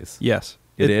record Days? Yes.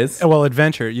 It is? Well,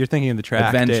 Adventure. You're thinking of the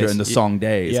track. Adventure Days. and the song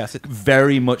Days. Yes.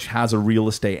 Very much has a real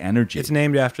estate energy. It's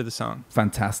named after the song.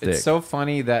 Fantastic. It's so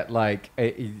funny that like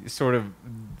sort of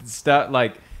stuff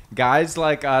like guys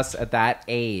like us at that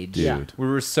age, Dude. we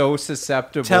were so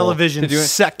susceptible. Television to doing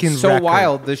second so record.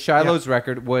 wild. The Shiloh's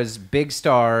record was Big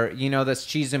Star. You know, that's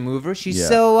She's a Mover. She's Yeah.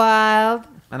 so wild.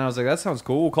 And I was like, that sounds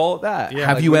cool. We'll call it that. Yeah.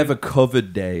 Have like you what- ever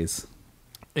covered Days?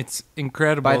 It's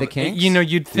incredible. By the Kinks? You know,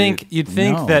 you'd think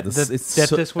no, that this- that it's that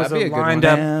so- this was That'd be a a good lined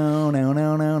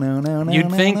one. up.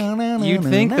 You'd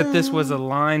think that this was a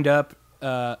lined up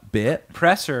bit.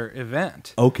 presser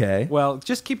event. Okay. Well,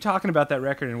 just keep talking about that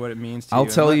record and what it means to I'll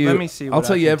you. tell And you. Let me see. What I'll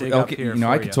tell I you can every. dig up Okay, here you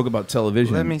know, I for could talk about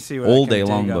television. Let me see what all I can day dig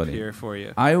long, up buddy. here for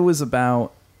you. I was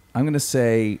about. I'm going to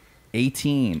say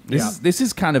 18. Yeah. This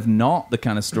is kind of not the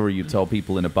kind of story you tell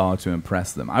people in a bar to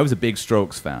impress them. I was a big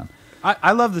Strokes fan.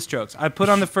 I love the Strokes. I put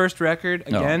on the first record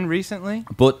again recently.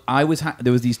 But I was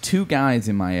there was these two guys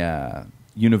in my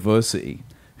university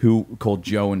who were called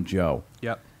Joe and Joe,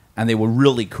 Yep. and they were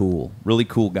really cool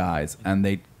guys. And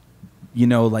they, you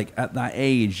know, like at that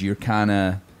age, you're kind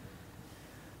of,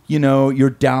 you know, your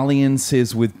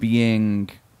dalliances with being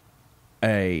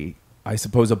I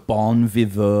suppose a bon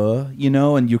viveur, you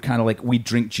know, and you're kind of like, we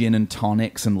drink gin and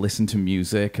tonics and listen to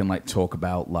music and like talk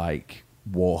about like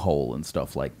Warhol and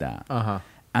stuff like that.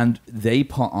 And they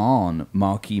put on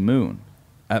Marquee Moon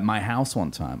at my house one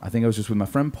time. I think I was just with my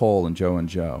friend Paul and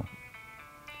Joe.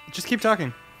 Just keep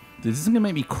talking. This isn't gonna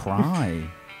make me cry.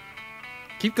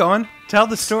 Keep going. Tell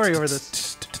the story over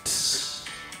this.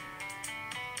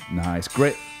 Nice,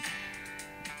 great.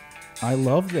 I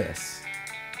love this.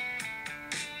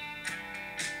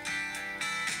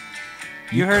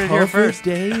 You heard it here covered first.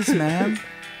 Days, man.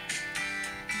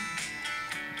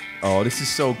 Oh, this is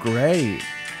so great.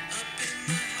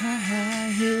 High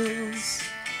heels.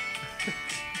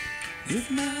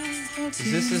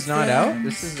 This is not out.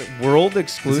 This is a world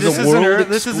exclusive.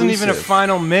 This isn't even a exclusive.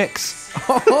 final mix.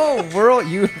 Oh, world!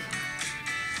 You.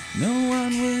 No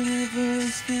one will ever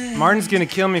stand. Martin's gonna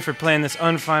kill me for playing this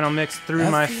unfinal mix through I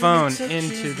my feel phone it's a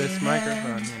into this chicken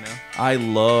microphone. You know. I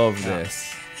love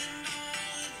this.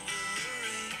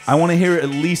 I want to hear at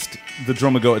least the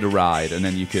drummer go to the ride, and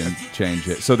then you can change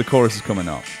it. So the chorus is coming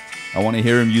up. I want to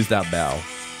hear him use that bell.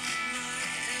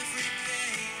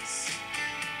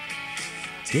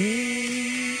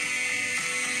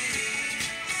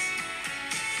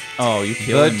 Oh, you The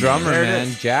killing me. drummer, There it man,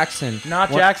 is. Jackson. Not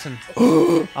What- Jackson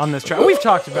on this track. We've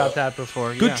talked about that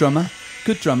before. Good yeah. drummer.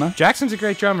 Good drummer. Jackson's a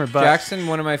great drummer, but Jackson,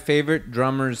 one of my favorite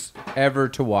drummers ever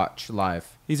to watch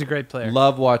live. he's a great player.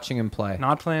 Love watching him play.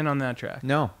 Not playing on that track.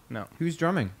 No. No. Who's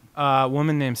drumming? A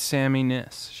woman named Sammy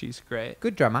Niss. She's great.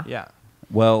 Good drummer. Yeah.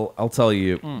 Well, I'll tell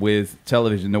you, with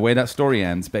television, the way that story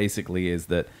ends basically is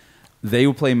that they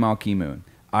were playing Marquee Moon.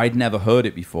 I'd never heard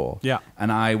it before. Yeah. And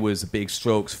I was a big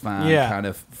Strokes fan, Yeah. kind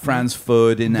of Franz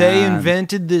Ferdinand. They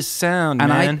invented this sound, and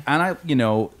man. I, you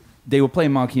know, they were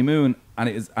playing Marquee Moon, and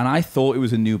I thought it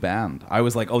was a new band. I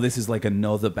was like, oh, this is like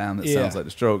another band that sounds Yeah. like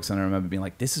the Strokes. And I remember being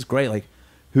like, this is great. Like,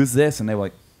 who's this? And they were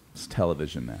like, it's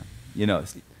television, man. You know,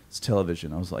 it's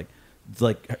television. I was like,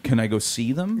 can I go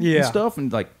see them Yeah. and stuff?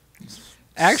 And like,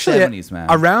 Actually, 70s, man.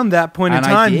 around that point in And I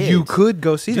time, did. you could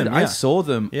go see Dude, them. I yeah. saw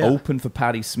them Yeah. open for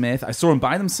Patti Smith. I saw them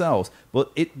by themselves.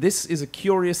 But this is a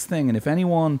curious thing, and if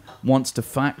anyone wants to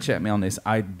fact check me on this,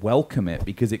 I'd welcome it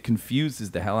because it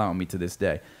confuses the hell out of me to this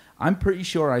day. I'm pretty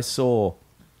sure I saw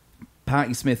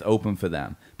Patti Smith open for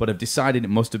them, but I've decided it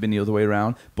must have been the other way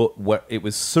around. But it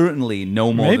was certainly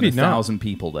no more Maybe than not. 1,000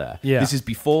 people there. Yeah. This is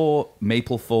before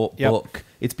Maplethorpe Yep. Buck.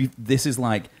 This is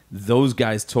like those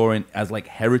guys touring as like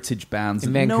heritage bands.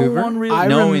 In that Vancouver? No one really. I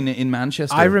No, rem- in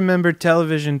Manchester. I remember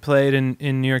television played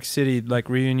in New York City, like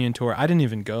reunion tour. I didn't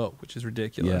even go, which is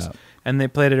ridiculous. Yeah. And they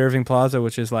played at Irving Plaza,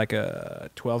 which is like a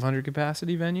 1,200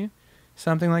 capacity venue,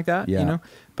 something like that. Yeah. You know,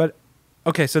 but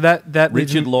okay, so that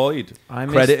leads Richard me- Lloyd, I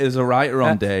missed- credit as a writer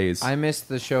on Uh, Days. I missed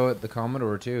the show at the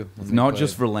Commodore too. when they Not played.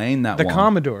 just Verlaine, that the one.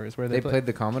 Commodore is where They they played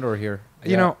the Commodore here.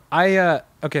 You know,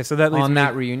 okay, so that leads on me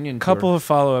that reunion tour. couple of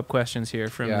follow-up questions here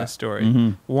from Yeah. this story.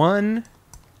 Mhm. One,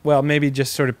 well, maybe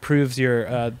just sort of proves your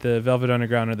the Velvet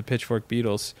Underground or the Pitchfork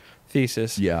Beatles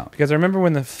thesis. Yeah. Because I remember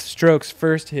when the Strokes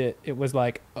first hit, it was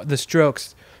like the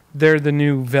Strokes, they're the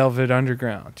new Velvet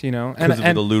Underground, you know? Because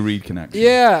of the Lou Reed connection.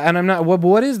 yeah, and I'm not.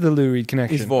 What is the Lou Reed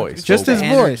connection? His voice. just The his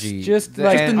energy. voice. Just The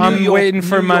like en- I'm New York- waiting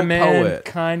for New my York man, poet.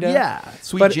 kind of. Yeah.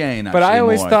 Sweet But- Jane, But I actually,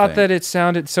 always more, thought think. that it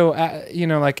sounded so, you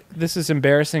know, like this is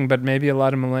embarrassing, but maybe a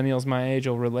lot of millennials my age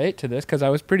will relate to this because I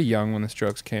was pretty young when the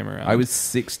Strokes came around. I was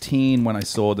 16 when I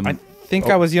saw them. I think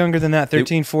Oh. I was younger than that,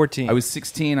 13, 14. I was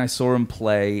 16. I saw them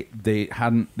play. They'd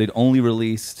only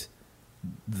released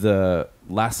the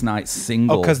last night's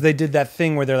single. Oh, because they did that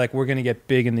thing where they're like, we're going to get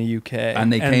big in the UK.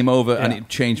 And they came over and yeah.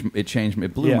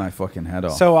 it blew my fucking head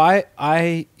off. So I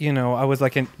was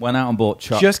like went out and bought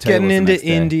Chuck just Taylors getting the into next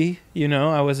indie, day.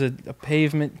 I was a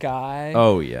pavement guy.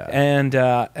 Oh yeah. And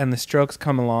the Strokes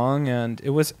come along, and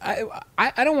it was I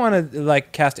don't want to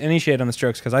like cast any shade on the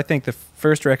Strokes, because I think the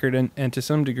first record and to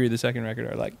some degree the second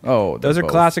record are like, those are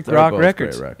classic rock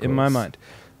records in my mind.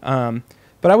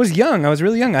 But I was young. I was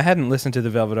really young. I hadn't listened to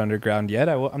the Velvet Underground yet.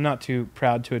 I'm not too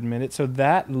proud to admit it. So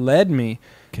that led me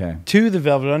to the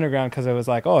Velvet Underground, because I was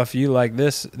like, oh, if you like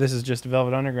this is just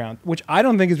Velvet Underground, which I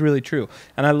don't think is really true.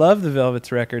 And I love the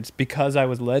Velvet's records because I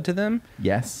was led to them.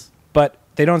 Yes. But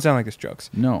they don't sound like the Strokes.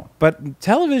 No. But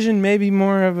Television may be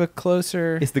more of a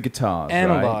closer... It's the guitars,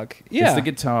 analog. right? Yeah. It's the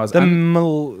guitars. The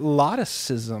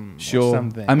melodicism or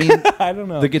something. I mean, I don't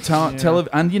know. The guitar,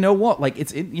 and you know what?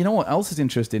 Like, you know what else is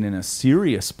interesting in a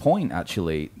serious point,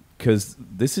 actually? Because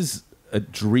this is a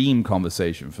dream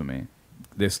conversation for me.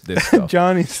 This stuff.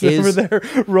 Johnny's over there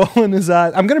rolling his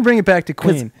eyes. I'm going to bring it back to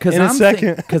Queen in a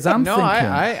second. Because I'm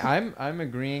thinking... I'm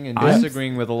agreeing and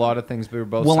disagreeing with a lot of things we were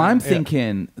both saying. Well, I'm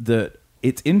thinking that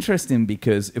it's interesting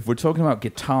because if we're talking about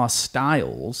guitar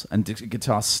styles and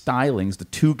guitar stylings, the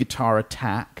two guitar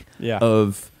attack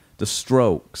of the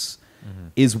Strokes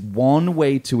is one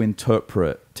way to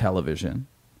interpret Television.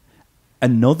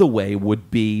 Another way would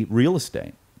be Real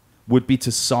Estate. Would be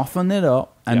to soften it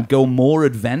up and go more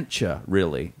adventure,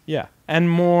 really. Yeah, and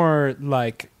more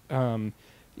like, the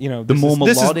more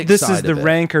melodic this side is the of it.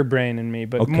 rancor brain in me,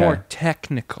 but more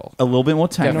technical. A little bit more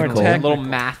technical. A little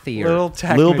mathier.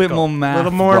 A little bit more math. A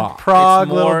little more rock.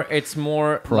 prog. It's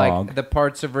more prog. like the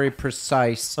parts are very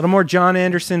precise. A little more John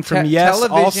Anderson from Yes.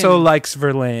 Television, also likes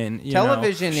Verlaine.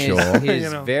 Television Sure.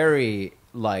 is very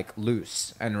like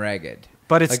loose and ragged.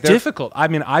 But it's difficult. I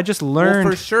mean, I just learned...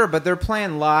 Well, for sure, but they're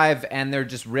playing live and they're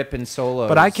just ripping solos.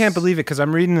 But I can't believe it, because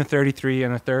I'm reading the 33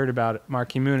 and a third about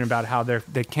Marquee Moon, about how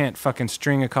they can't fucking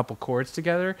string a couple chords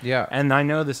together. Yeah. And I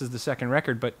know this is the second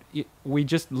record, but we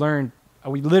just learned...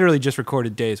 We literally just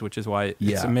recorded Days, which is why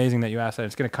it's amazing that you asked that.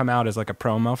 It's going to come out as like a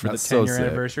promo for the 10-year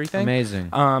anniversary thing.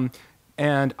 Amazing.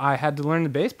 And I had to learn the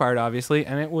bass part, obviously,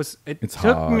 and it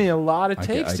took hard. me a lot of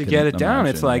takes to get it down.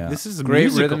 It's like, this is great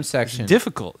musical. rhythm section. It's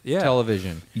difficult,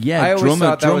 Television. Yeah, I always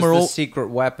thought that was the secret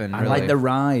weapon. I like the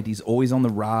ride. He's always on the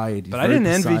ride. But I didn't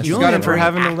envy Julian for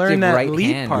having to learn that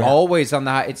lead part. Always on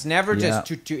the high. It's never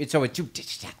just it's always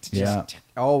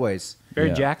always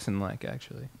very Jackson-like,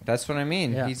 actually. That's what I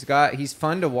mean. Yeah. He's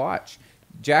fun to watch.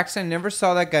 Jackson, never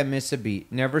saw that guy miss a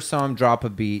beat. Never saw him drop a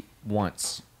beat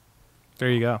once.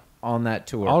 There you go. On that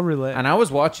tour. I'll relate. And I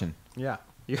was watching. Yeah.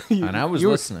 And I was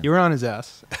listening. You were on his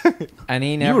ass. And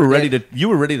he never you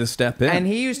were ready to step in. And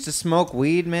he used to smoke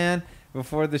weed, man,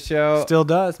 before the show. Still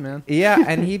does, man. Yeah,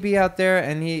 and he'd be out there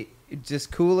and he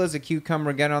just cool as a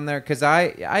cucumber, get on there, cuz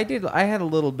I had a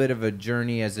little bit of a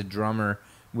journey as a drummer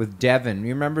with Devin.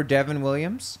 You remember Devin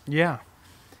Williams? Yeah.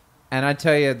 And I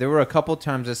tell you, there were a couple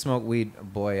times I smoked weed.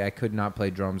 Boy, I could not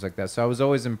play drums like that. So I was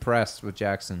always impressed with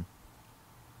Jackson.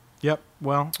 Yep.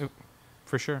 Well,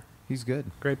 for sure. He's good.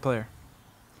 Great player.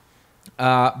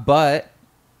 But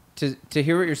to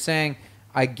hear what you're saying,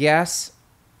 I guess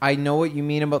I know what you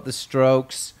mean about the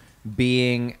Strokes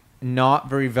being not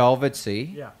very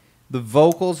velvety. Yeah. The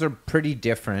vocals are pretty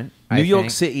different. New York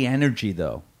City energy,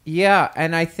 though. Yeah,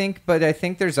 and I think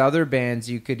there's other bands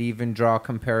you could even draw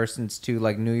comparisons to,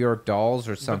 like New York Dolls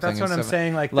or something. But that's what I'm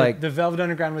saying. Like the Velvet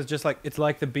Underground was just like, it's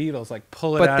like the Beatles, like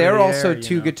pull it out of the air. But they're also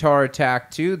two guitar attack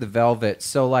too, the Velvet.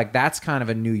 So like that's kind of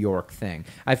a New York thing.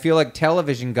 I feel like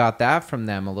Television got that from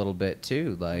them a little bit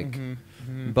too. Like,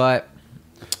 but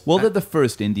they're the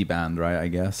first indie band, right? I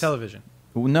guess Television.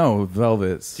 No,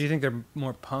 Velvets. Do you think they're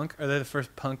more punk? Are they the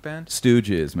first punk band?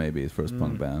 Stooges, maybe the first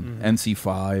punk band.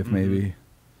 MC5, maybe.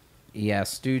 Yeah,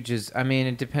 Stooges. I mean,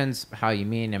 it depends how you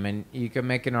mean. I mean, you can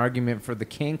make an argument for the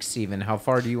Kinks even. How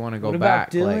far do you want to go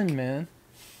back? What about Dylan, man?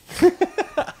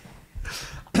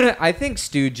 I think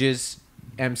Stooges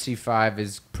MC5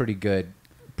 is pretty good.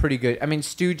 Pretty good. I mean,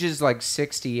 Stooges like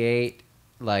 68,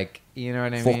 like, you know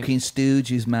what I mean? Fucking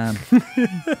Stooges, man.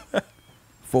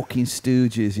 Fucking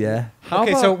Stooges, yeah.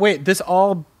 So wait, this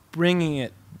all bringing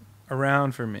it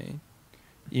around for me,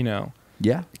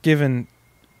 Yeah. Given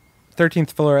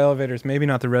 13th Floor Elevators, maybe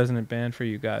not the resonant band for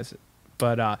you guys,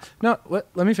 but no,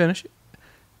 let me finish.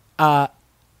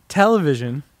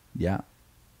 Television,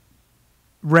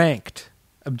 ranked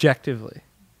objectively,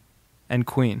 and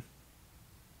Queen.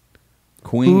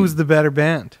 Who's the better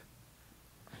band?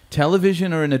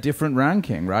 Television are in a different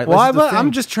ranking, right? Well, This is the thing.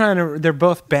 I'm just trying to. They're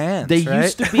both bands. They right?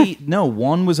 used to be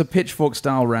one was a Pitchfork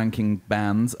style ranking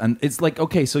bands, and it's like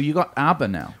okay, so you got ABBA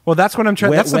now. Well, that's what I'm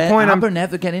trying. That's the point. ABBA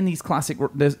never get in these classic.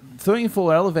 There's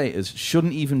 34 Elevators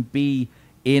shouldn't even be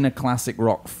in a classic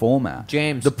rock format.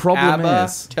 James, the problem ABBA,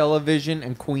 is Television,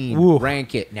 and Queen. Ooh.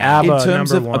 Rank it now. ABBA, in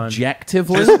terms of number one.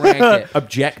 objectively, Just rank it.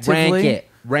 objectively,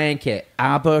 Rank it.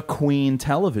 ABBA, Queen,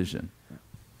 Television.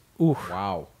 Ooh.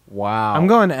 Wow. I'm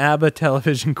going ABBA,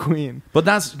 Television, Queen. But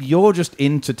you're just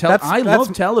into I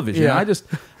love television. yeah.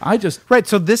 I just Right,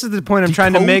 so this is the point I'm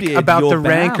trying to make decoded about your the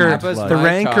band, ranker, like- the My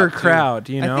ranker top two. crowd.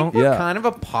 You I know, think we're Yeah. kind of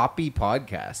a poppy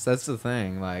podcast. That's the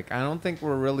thing. Like, I don't think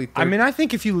we're really. I mean, I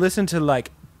think if you listen to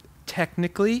like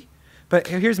technically, but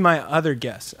here's my other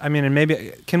guess. I mean, and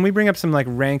maybe can we bring up some like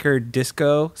ranker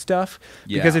disco stuff?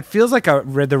 Yeah. Because it feels like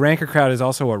the ranker crowd is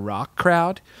also a rock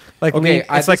crowd. Like Okay, it's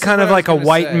this like is kind what of I was like a gonna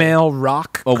white say. male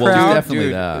rock Oh, well, crowd.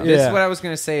 definitely that. This Yeah. is what I was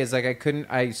gonna say. Is like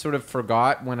I sort of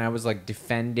forgot when I was like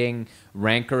defending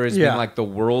ranker as Yeah. being like the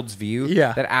world's view.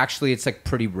 Yeah. That actually it's like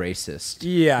pretty racist.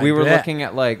 Yeah, I we were bet. looking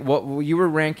at like what you were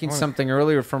ranking something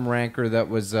earlier from ranker that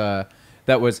was the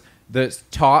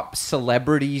top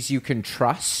celebrities you can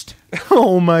trust,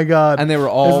 Oh my god! and they were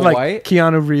This all is like white.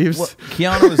 Keanu Reeves.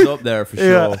 Keanu was up there for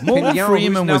Yeah. sure. Morgan Keanu,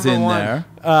 Freeman who's was in number one?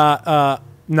 there.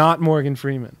 Not Morgan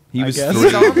Freeman. He I was guess. three.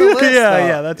 He's on the list, yeah, though.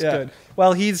 yeah, that's good.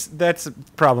 Well, that's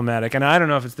problematic, and I don't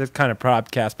know if it's this kind of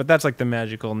podcast, but that's like the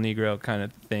magical Negro kind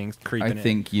of thing creeping I in.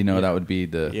 think that would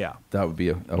be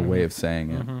a way of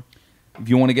saying it. If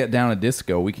you want to get down a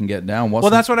disco, we can get down. Well,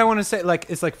 that's what I want to say. Like,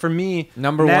 it's like for me,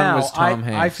 Number one now, was Tom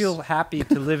I Hanks. feel happy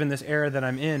to live in this era that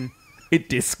I'm in. it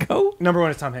disco. Number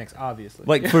one is Tom Hanks, obviously.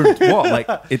 Like for what? Like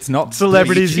it's not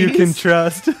Celebrities Bee you can Gees?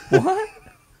 trust. What?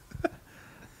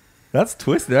 That's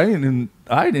twisted. I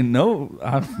didn't know.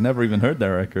 I've never even heard that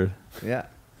record. Yeah.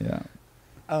 Yeah.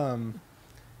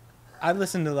 I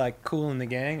listen to like Kool and the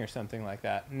Gang or something like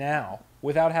that now,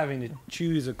 without having to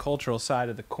choose a cultural side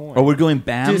of the coin. Oh, we're going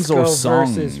bands disco or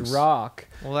songs versus rock.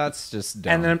 Well, that's just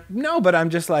dumb. And then no, but I'm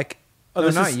just like, No,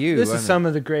 this not is, you, This I is mean- some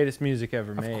of the greatest music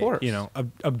ever made. course. You know,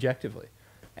 objectively,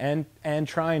 and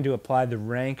trying to apply the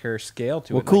ranker scale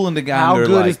to Well, it. Kool and the Gang How are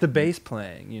good like- is the bass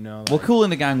playing? You know. Well, like- Kool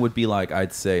and the Gang would be like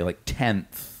I'd say like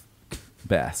 10th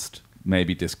best,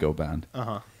 maybe disco band.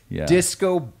 Yeah.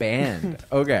 disco band.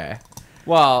 Okay.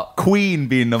 Well, Queen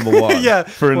being number one. Yeah.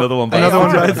 For another one. Another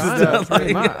one They are writes it kind of, down.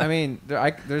 pretty much. I mean,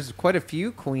 there's quite a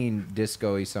few Queen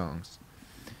disco-y songs.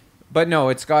 But no,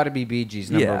 it's got to be Bee Gees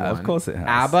number Yeah, one. of course it has.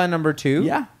 ABBA number two.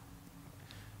 Yeah.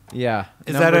 Yeah.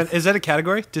 is Number that a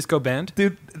category? Disco band?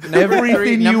 Dude, Number everything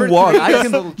three- you number want. three is a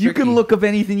little You can tricky. look up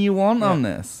anything you want on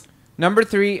this. Number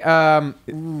three. It's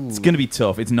going to be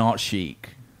tough. It's not Chic.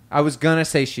 I was gonna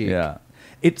say Chic. Yeah.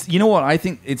 It's, you know what? I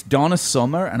think it's Donna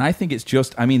Summer, and I think it's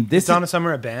just, I mean, this Is Donna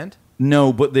Summer a band?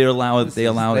 No, but they allow this. They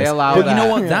allow But you know that.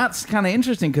 what? Yeah. That's kind of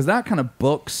interesting because that kind of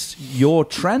books your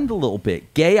trend a little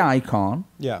bit. Gay icon,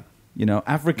 Yeah. you know,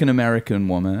 African American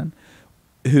woman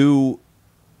who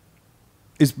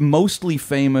is mostly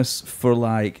famous for,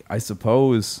 like, I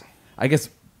guess,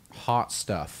 Hot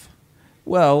stuff.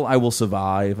 well, I Will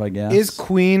Survive, I guess. Is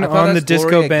Queen I thought on the that's disco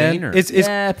Gloria band? Gaynor.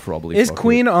 Yeah, probably. Is fuck it.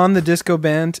 Queen on the disco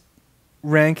band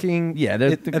ranking? Yeah,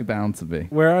 they're at- bound to be.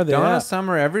 where are they? Donna at?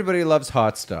 Summer. Everybody loves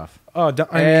hot stuff. Oh,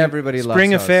 Everybody loves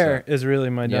Spring Hot Affair Stuff. is really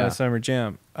my Donna Yeah. Summer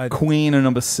jam. Queen are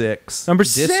number 6. Number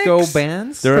Disco 6?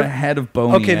 bands. They're ahead of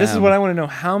Boney Okay, this is M. what I want to know.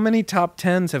 How many top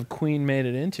 10s have Queen made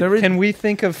it into? There is- Can we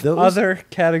think of those- other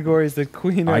categories that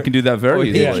Queen are... I can do that very Oh,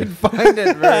 you easily. can find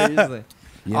it very easily.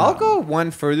 Yeah. I'll go one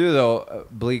further though,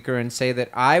 Bleeker, and say that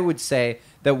I would say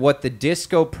that what the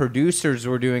disco producers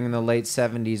were doing in the late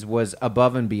 70s was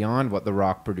above and beyond what the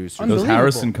rock producers were. Those Unbelievable.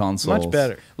 Harrison consoles. Much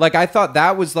better. Like I thought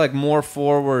that was like more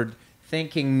forward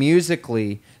thinking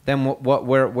musically than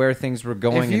where things were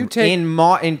going If you in,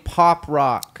 take- in pop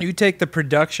rock. You take the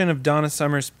production of Donna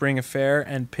Summer's Spring Affair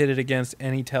and pit it against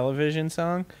any television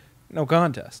song, no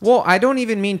contest. Well, I don't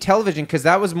even mean television because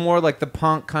that was more like the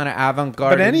punk kind of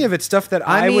avant-garde. But any of it's stuff that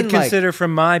I I, would mean, like- consider,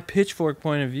 from my pitchfork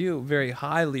point of view, very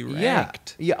highly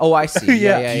ranked. Yeah. Oh, I see.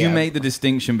 Yeah. Yeah. You make the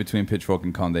distinction between Pitchfork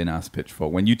and Condé Nast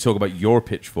Pitchfork when you talk about your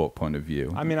Pitchfork point of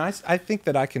view. I mean, I think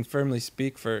that I can firmly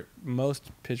speak for most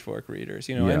pitchfork readers,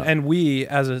 you know, Yeah. and we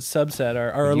as a subset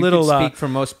are a You little. could speak for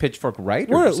most pitchfork writers.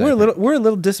 we're I think. a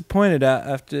little disappointed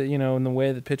after, you know, in the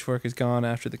way that Pitchfork has gone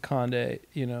after the Condé,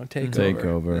 you know,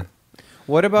 takeover.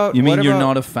 What about You mean what you're about-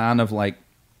 not a fan of like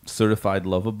Certified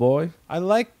Lover Boy? I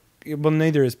like. Well,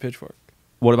 neither is Pitchfork.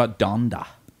 What about Donda?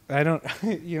 I don't.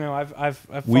 You know, I've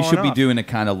We fallen should be off. doing a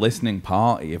kind of listening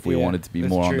party if we Yeah, wanted to be that's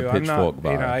more true. on the I'm not- pitchchfork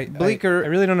you know, vibe. Bleeker- I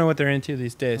really don't know what they're into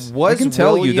these days. Was can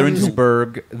tell you they're into-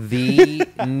 Williamsburg the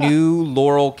new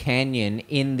Laurel Canyon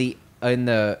in the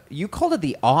you called it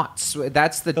the aughts?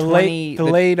 That's the The 20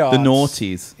 late The aughts.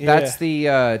 noughties. That's the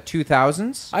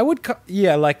 2000s. I would,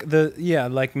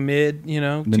 like mid, you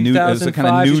know, The new, it was a kind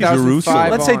of 2005, New 2005. Jerusalem.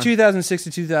 Let's say on. 2006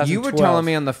 to 2012. You were telling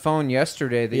me on the phone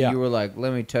yesterday that Yeah. you were like,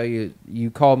 let me tell you,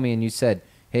 you called me and you said,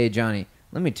 hey, Johnny,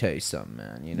 let me tell you something,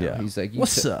 man. You know, Yeah. he's like,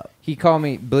 What's up? He called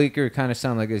me, Bleeker kind of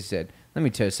sounded like this. He said, let me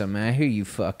tell you something, man. I hear you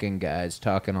fucking guys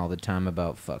talking all the time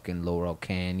about fucking Laurel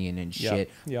Canyon and Yeah,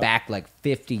 shit yeah. back like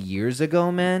 50 years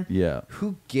ago, man. Yeah.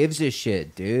 Who gives a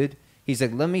shit, dude? He's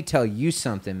like, let me tell you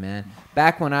something, man.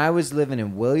 Back when I was living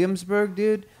in Williamsburg,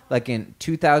 dude, like in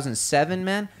 2007,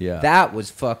 man, Yeah. that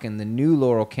was fucking the new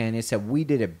Laurel Canyon. He said, we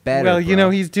did it better, Well, you bro." know,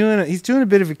 he's doing a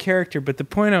bit of a character, but the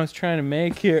point I was trying to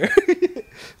make here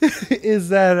is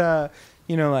that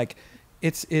you know, like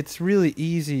it's really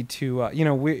easy to you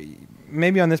know, we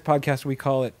maybe on this podcast we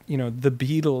call it, you know, the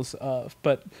Beatles of,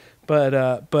 but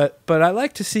I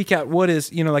like to seek out what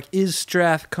is, you know, like, is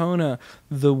Strathcona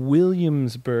the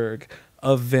Williamsburg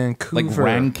of Vancouver? Like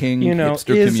ranking you know,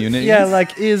 hipster communities? Yeah,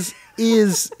 like is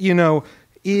you know,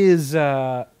 is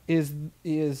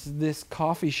this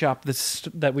coffee shop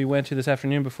that we went to this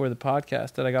afternoon before the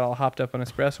podcast that I got all hopped up on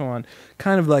espresso on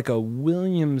kind of like a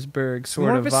Williamsburg sort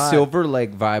more of of a vibe? Silver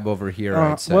Lake vibe over here,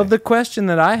 I'd say. Well, the question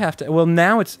that I have to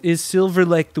now is Silver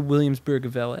Lake the Williamsburg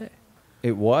of LA?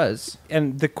 It was.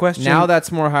 And the question Now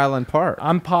that's more Highland Park.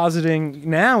 I'm positing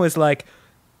now is like,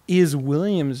 is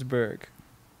Williamsburg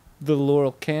the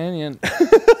Laurel Canyon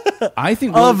I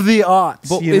think of the aughts?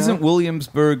 But you isn't know?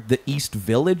 Williamsburg the East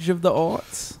Village of the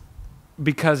aughts?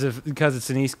 because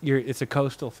it's an it's a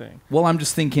coastal thing. Well, I'm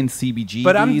just thinking CBGBs.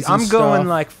 But I'm and going stuff.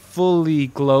 like fully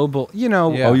global. You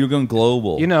know, Yeah. Oh, you're going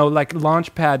global. you know, like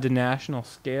Launchpad to national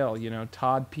scale. You know,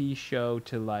 Todd P show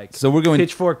to like So we're going.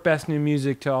 Pitchfork Best New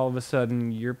Music to all of a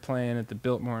sudden you're playing at the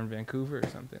Biltmore in Vancouver or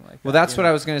something like that. Well, that's you what know?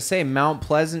 I was going to say. Mount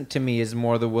Pleasant to me is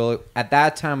more at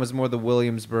that time was more the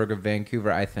Williamsburg of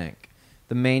Vancouver, I think.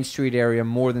 The Main Street area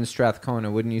more than Strathcona,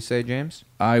 wouldn't you say, James?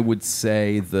 I would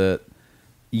say that,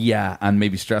 yeah, and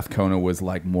maybe Strathcona was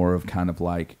like more of kind of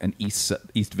like an East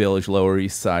Village, Lower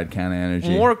East Side kind of energy.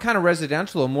 More kind of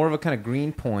residential, or more of a kind of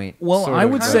Greenpoint. well, sort I of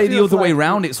would vibe. say the feels other way like-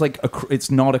 around. It's like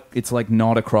it's not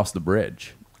across the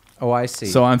bridge. Oh, I see.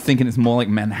 So I'm thinking it's more like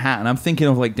Manhattan. I'm thinking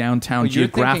of like downtown Well, you're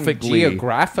thinking geographically.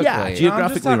 geographically. Yeah, No, I'm just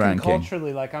geographically talking ranking.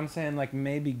 culturally. Like I'm saying, like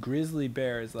maybe Grizzly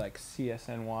Bear is like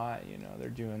CSNY. You know, they're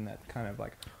doing that kind of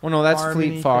like. Well, no, that's harmony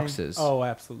Fleet thing. Foxes. Oh,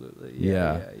 absolutely.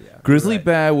 Yeah. Yeah. Grizzly Right.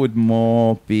 Bear would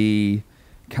more be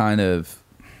kind of.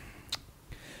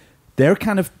 They're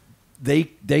kind of.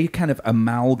 They kind of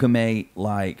amalgamate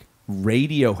like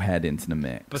Radiohead into the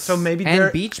mix. But so maybe And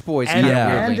they're Beach Boys, and, kind of Yeah.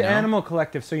 weirdly, and no? Animal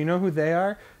Collective. So you know who they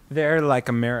are? They're like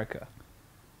America.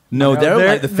 No, You know, they're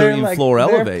like the 13th like- floor they're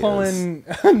elevators. Pulling,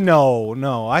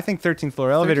 no. I think 13th floor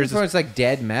elevators. It's like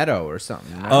Dead Meadow or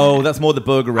something. no? Oh, that's more the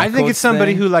Burger I Records think it's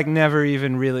somebody thing. who like never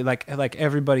even really like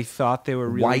everybody thought they were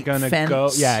really White gonna Fence. go.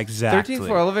 Yeah, exactly. 13th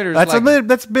floor elevators. That's like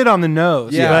that's a bit on the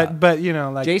nose. Yeah. but you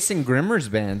know, like Jason Grimmer's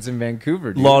bands in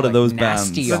Vancouver. A Dude, lot of like those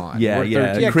Nasty bands. On. Yeah, were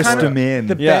yeah. 13th Chris floor. Min.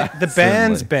 the Yeah, the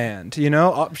band's certainly. band. You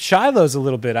know, Shiloh's a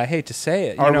little bit. I hate to say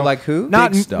it. You Or know, like who?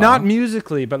 Not Big Star. not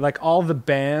musically, but like all the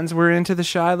bands were into the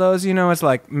Shilohs. You know, it's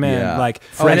like man, Yeah. like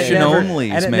Fresh and it and never-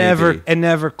 Onlys, and it maybe.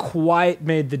 never quite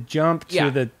made the jump to Yeah.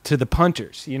 the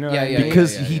punters. You know, what Yeah, I yeah, mean?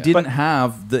 because yeah, he yeah. didn't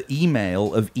have the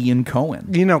email of Ian Cohen.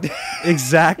 You know,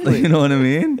 exactly. You know what I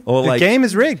mean? Or The like, game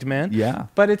is rigged, man. yeah,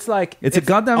 But it's like it's a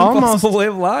goddamn almost impossible way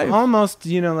of life. almost,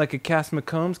 you know, like a Cass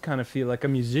McCombs kind of feel, like a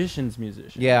musician's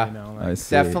musician. Yeah. You know, I like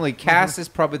see. Definitely, Cass is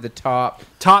probably the top.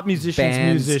 top musician's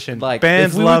Bands, musician. like,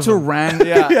 bands if we were love to him. rank,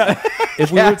 Yeah,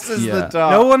 if we were, Cass is the yeah.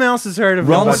 top. No one else has heard of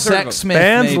Ron him. Sexsmith,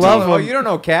 Bands maybe. love Oh, him. you don't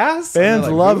know Cass? Bands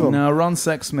You're love who? him. No, Ron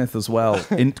Sexsmith as well,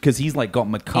 because he's like got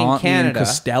McCartney and Canada.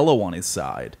 Costello on his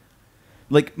side.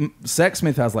 Like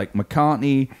Sexsmith has like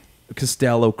McCartney,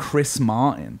 Costello, Chris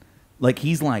Martin. Like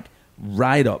he's like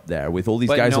right up there with all these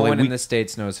But guys. no who are one like, in the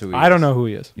States knows who he is. I don't know who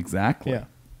he is. exactly. Yeah.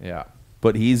 Yeah.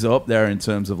 But he's up there in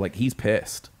terms of like he's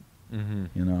pissed,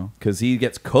 you know, because he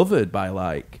gets covered by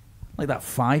like that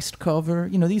Feist cover.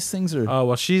 You know, these things are Oh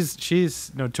well,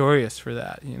 she's notorious for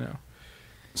that. You know,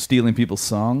 stealing people's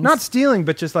songs. not stealing,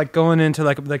 but just like going into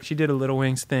like she did a Little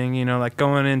Wings thing. You know, like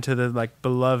going into the like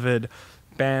beloved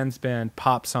band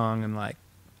pop song and like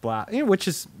blah, you know, which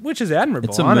is admirable.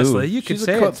 it's a honestly, move. you could She's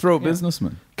say a cutthroat it's, yeah.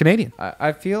 businessman. Canadian.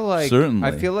 I feel like Certainly.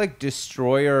 I feel like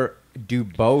Destroyer do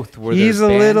both. Where He's they're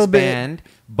a little bit- band,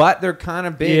 but they're kind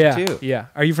of big yeah, too. yeah.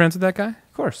 Are you friends with that guy?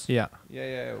 Of course. Yeah.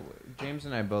 Yeah. James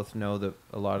and I both know that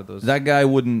a lot of those. That guy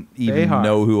wouldn't even Behar.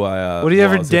 know who I Would he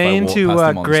ever was if I deign walked to past him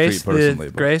on the grace street personally,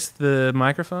 the but- grace the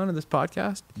microphone of this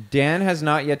podcast? Dan has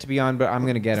not yet to be on, but I'm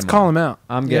going to get Let's him. call on. him out.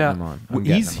 I'm getting Yeah. him on. Well, I'm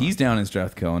getting he's him on. he's down in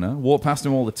Strathcona. Walk past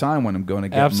him all the time when I'm going to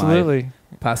get Absolutely.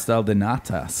 my pastel de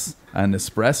natas and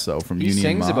espresso from He Union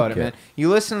sings Market. about it, man. You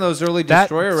listen to those early That-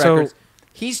 Destroyer so- records.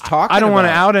 He's talking. I don't want to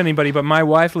about out anybody, but my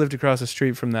wife lived across the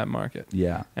street from that market,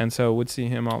 Yeah, and so would see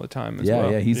him all the time as yeah,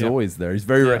 well. yeah. He's always there. He's a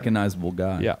very Yeah. recognizable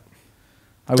guy. Yeah.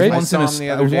 I was Great. I once in saw a him the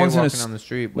I other was day once in a walking on the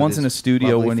street. With once in a his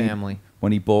studio lovely when family.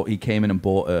 he came in and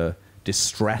bought a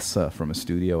distressor from a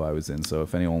studio I was in. So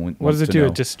if anyone wants What does it to do? know,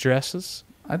 It distresses?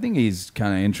 I think he's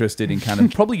kind of interested in kind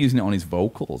of probably using it on his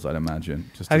vocals. I'd imagine.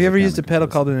 Just Have as you ever used a kind of pedal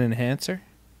compressor. called an enhancer?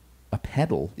 a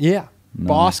pedal? Yeah. No.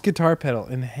 Boss guitar pedal,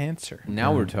 enhancer.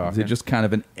 Now we're Is talking. it just kind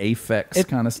of an Aphex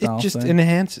kind of style It just thing?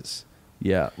 enhances.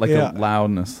 Yeah, like Yeah. a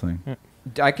loudness thing.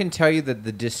 I can tell you that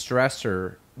the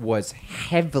distressor was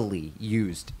heavily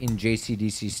used in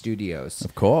JCDC studios.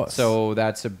 Of course. So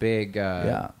that's a big. yeah.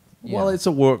 yeah. Well, it's a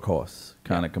workhorse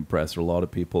kind of compressor. A lot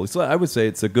of people. It's like, I would say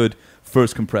it's a good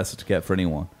first compressor to get for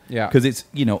anyone. Yeah. Because it's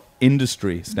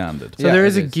industry standard. So Yeah, there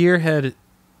is it a is. gearhead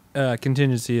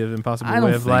contingency of Impossible I don't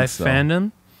Way of think Life so.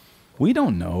 fandom. We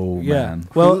don't know, Yeah. man.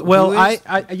 Well, Who is-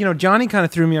 I Johnny kind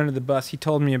of threw me under the bus. He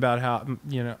told me about how,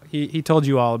 he told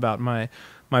you all about my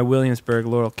Williamsburg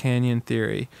Laurel Canyon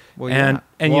theory. Well, and yeah.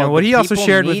 and Well, what the he also people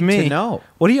shared with need me. to know.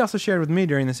 What he also shared with me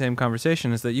during the same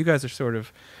conversation is that you guys are sort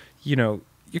of, you're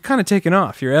kind of taking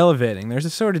off. You're elevating. There's a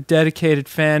sort of dedicated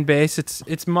fan base.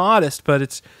 It's modest, but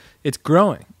it's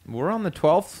growing. We're on the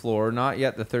 12th floor, not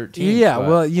yet the 13th. Yeah, but-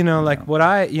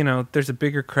 well, there's a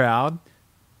bigger crowd.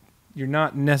 You're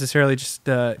not necessarily just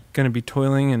going to be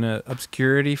toiling in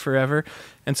obscurity forever.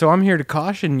 And so I'm here to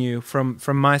caution you from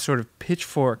my sort of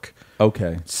pitchfork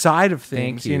Okay. side of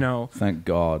Thank things, you. Thank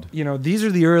God. These are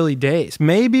the early days.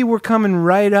 Maybe we're coming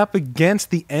right up against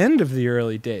the end of the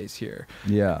early days here.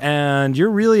 Yeah. And you're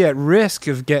really at risk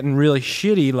of getting really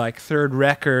shitty, like third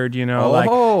record, like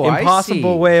I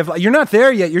Impossible see. Way of Life. You're not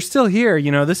there yet. You're still here.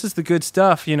 This is the good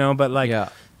stuff, but like Yeah.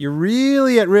 you're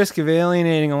really at risk of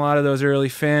alienating a lot of those early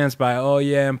fans by, oh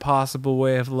yeah, Impossible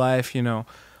Way of Life,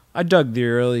 I dug the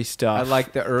early stuff. I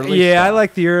like the early Yeah, stuff. I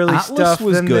like the early Atlas stuff.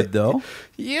 was Then good though.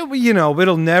 Yeah, well,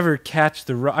 it'll never catch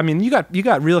the. I mean, you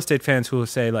got real estate fans who will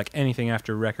say like anything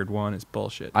after record one is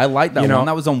bullshit. I like that You know? one.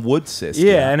 That was on Wood System.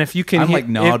 Yeah, and if you can, Unlike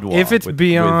Nardwuar if it's with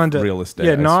beyond real estate,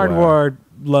 yeah, I swear. Nardwuar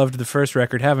loved the first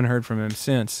record. Haven't heard from him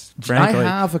since. Frankly,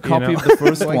 I have a copy of the. the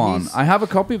first Well, one. he's- I have a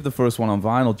copy of the first one on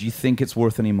vinyl. Do you think it's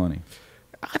worth any money?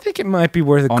 I think it might be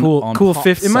worth a On cool pop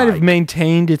 50. It might have side.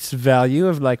 maintained its value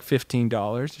of like $15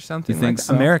 or something. You think like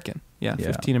so? American? Yeah, Yeah.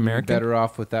 15 You're American. better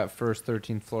off with that first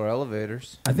 13th floor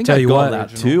elevators. I think Tell I you got what.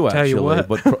 that too, Tell you actually, what.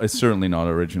 but it's certainly not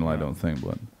original. I don't think,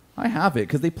 but I have it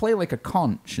because they play like a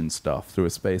conch and stuff through a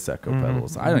Space Echo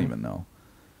pedals. I don't even know.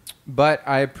 But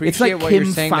I appreciate like what you're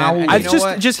Kim saying, Fowler. man. And I you know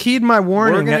what? just heed my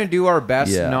warning. We're going to that do our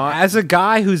best Yeah. not... as a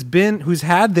guy who's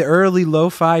had the early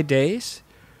lo-fi days,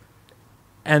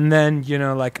 and then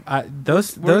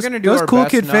those gonna do those our cool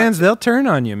best kid not fans, to- they'll turn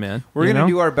on you, man. We're you going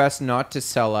to know? do our best not to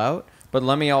sell out. But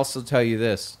let me also tell you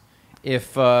this.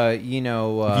 If, If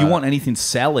you want anything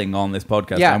selling on this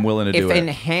podcast, I'm willing to do if it.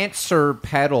 enhancer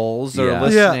pedals are Yeah.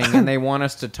 listening Yeah. and they want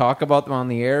us to talk about them on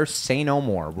the air, say no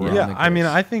more. We're on Yeah, the I mean,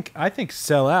 case. I think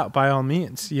sell out by all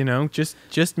means.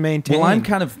 Just maintain. Well, I'm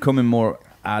kind of coming more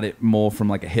at it more from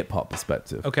like a hip hop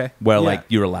perspective. Okay. Where Yeah. like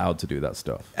you're allowed to do that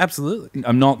stuff. absolutely.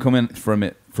 I'm not coming from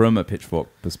it from a pitchfork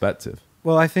perspective.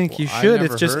 Well, I think you I've should.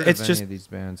 never It's just heard it's of just any of these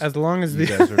bands as long as you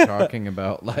the guys are talking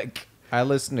about. Like, I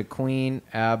listen to Queen,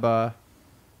 ABBA,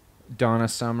 Donna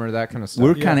Summer, that kind of stuff.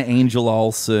 We're kind of Angel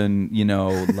Olsen,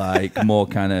 like more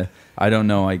kind of, I don't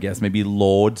know, I guess maybe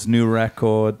Lord's new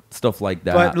record, stuff like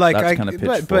that. but like that's I, kind of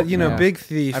but pitchfok. Yeah. Big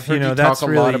Thief. I've heard you that's talk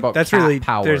a really lot about that's Cat really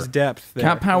Power. there's depth there.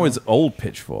 Cat Power's old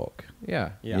pitchfork.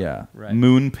 Yeah. Yeah, right.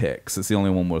 Moon Pix. It's the only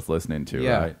one worth listening to,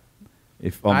 Yeah. right?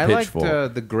 If on I liked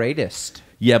Pitchfork. The Greatest.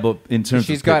 Yeah, but in terms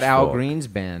She's of got Al Pitchfork- Green's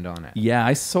band on it. Yeah,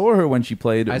 I saw her when she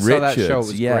played at I Richards. saw that show. It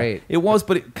was yeah, great. It was,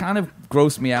 but it kind of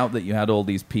grossed me out that you had all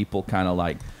these people kind of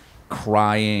like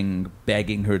crying,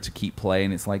 begging her to keep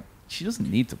playing. It's like, she doesn't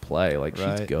need to play. Like, she's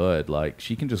Right. good. Like,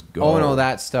 she can just go. Oh, no,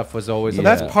 that stuff was always... So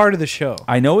Yeah. that's part of the show.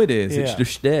 I know it is. It's Yeah. the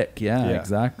shtick. Yeah, Yeah.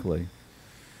 exactly.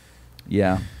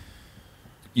 Yeah.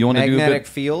 You want to do a Magnetic bit?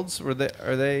 Fields, are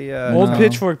they Old No.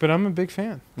 Pitchfork, but I'm a big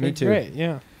fan. Me They're too. Great,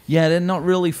 yeah. Yeah, they're not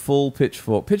really full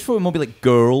Pitchfork. Pitchfork would more be like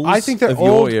girls. I think they're of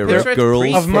old- your era. they're Pitchfork's girls.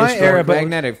 pre- Of my Pitchfork, era, but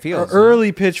Magnetic Fields.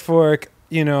 early Pitchfork,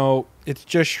 it's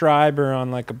just Schreiber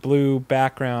on like a blue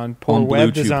background, poor On web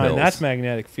Blue Chew design. pills. That's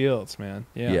magnetic fields, man.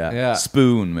 Yeah. Yeah.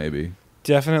 Spoon, maybe.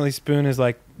 Definitely Spoon is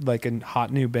like a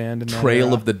hot new band. In that Trail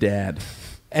era. of the Dead.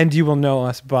 And you will know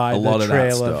us by A the lot of that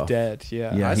Trail of stuff. Dead.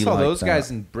 Yeah. Yeah. I he saw liked those that. guys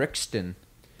in Brixton.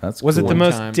 That's Was it cool. the One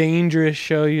most time. dangerous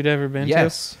show you'd ever been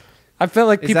Yes. to? I felt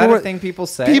like Is people that were a thing people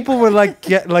say? people were like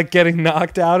getting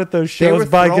knocked out at those shows they were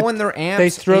by throwing their amps they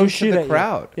throw into shit the at you.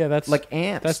 crowd. Yeah, that's like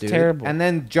amps. that's dude. terrible. And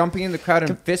then jumping in the crowd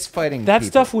and fist fighting. that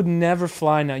people. stuff would never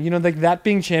fly now. You know, like that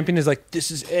being champion is like this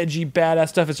is edgy, badass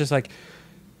stuff. It's just like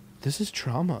this is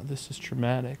trauma. This is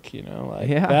traumatic. You know, like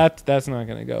Yeah. that's not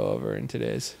gonna go over in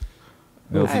today's.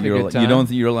 You don't I think had a you're good al- you time. don't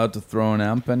think you're allowed to throw an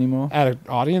amp anymore? At an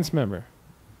audience member,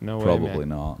 no way. Probably man.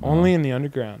 not. no. Only in the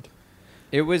underground.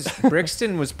 It was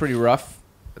Brixton was pretty rough.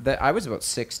 That I was about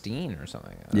 16 or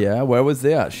something. Yeah, where was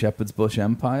they at? Shepherd's Bush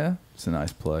Empire? It's a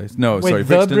nice place. No, Wait, sorry, the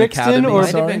Brixton Brixton Academy. or- Might have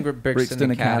sorry? been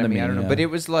Brixton Academy. I don't know, yeah. but it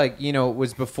was like it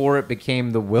was before it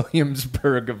became the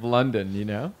Williamsburg of London. You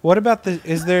know, What about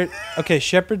is there okay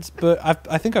Shepherd's Bush?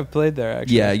 I think I've played there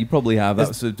actually. Yeah, you probably have.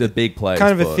 Is- That's a big place.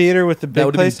 kind of a but theater with the That big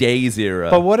would have place. been Days era.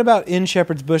 But what about in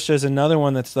Shepherd's Bush? There's another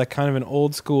one that's like kind of an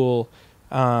old school,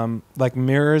 like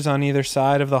mirrors on either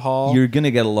side of the hall. You're going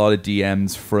to get a lot of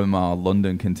DMs from our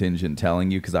London contingent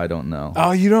telling you because I don't know.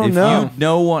 Oh, you don't if know? you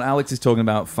know what Alex is talking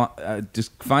about,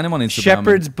 just find him on Instagram.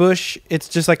 Shepherd's Bush. It's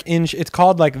just like it's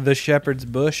called like the Shepherd's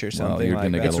Bush or something you're like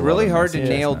gonna that. get it's a lot really of hard to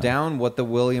messages nail now. down what the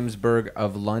Williamsburg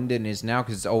of London is now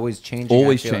because it's always changing.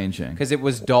 Always changing. Because it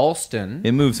was Dalston,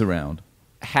 It moves around.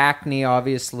 Hackney,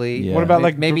 obviously. Yeah. What about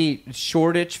like maybe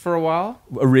Shoreditch for a while?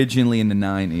 Originally in the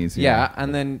 90s. Yeah,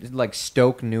 and then like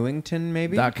Stoke Newington,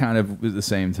 maybe. That kind of was the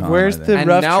same time. Where's I think. the and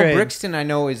rough now trade? Brixton, I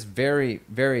know, is very,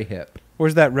 very hip.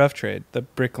 Where's that rough trade? The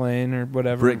Brick Lane or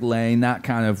whatever. Brick Lane? That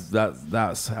kind of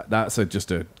that's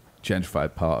just a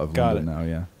gentrified part of Got London now.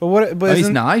 Yeah, But what? But it's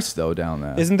isn't, nice though down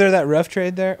there. isn't there that rough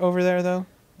trade there over there though?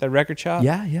 That record shop.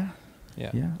 Yeah. Yeah.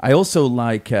 I also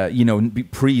like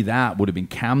pre that would have been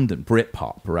Camden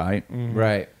Britpop, right?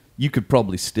 Right. You could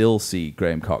probably still see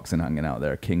Graham Coxon hanging out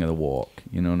there, King of the Walk.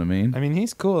 You know what I mean? I mean,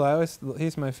 he's cool.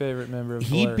 He's my favorite member of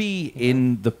He'd Blur. be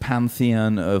in the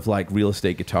pantheon of like real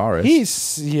estate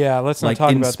guitarists. Let's not like,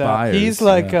 talk about that. inspires, He's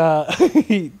like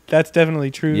that's definitely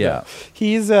true. Yeah.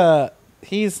 though.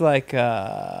 He's like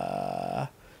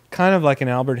kind of like an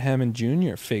Albert Hammond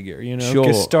Jr. figure, you know, Sure.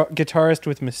 guitarist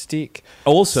with mystique.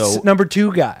 also Number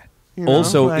 2 guy. you know,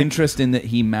 Also like- interesting that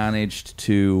he managed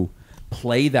to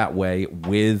play that way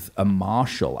with a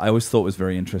Marshall. I always thought it was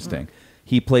very interesting.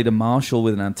 He played a Marshall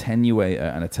with an attenuator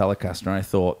and a Telecaster, and I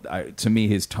thought, to me,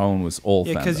 his tone was all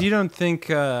Yeah, Fender. because you don't think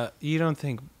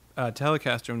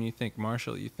Telecaster when you think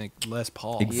Marshall, you think Les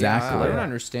Paul. Exactly. Yeah, I don't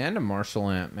understand a Marshall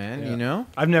amp, man. Yeah. You know?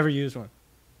 I've never used one.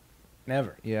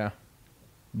 Never. Yeah.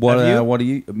 What? Have you? What do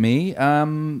you? Me?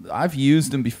 I've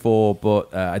used them before,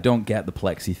 but I don't get the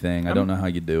plexi thing. I don't know how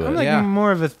you do I'm it. like Yeah.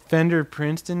 more of a Fender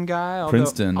Princeton guy. although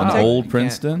Princeton, I'll an take- old you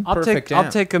Princeton. I'll Perfect take I'll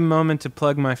amp. take a moment to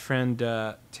plug my friend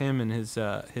Tim and his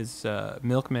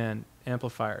Milkman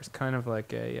amplifiers. Kind of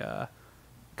like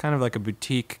a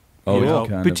boutique, Oh, you yeah, know,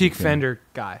 kind of, boutique okay. Fender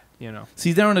guy. You know,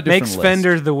 See, they're on a different makes list.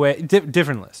 Fender the way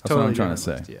different list. That's what I'm Totally trying to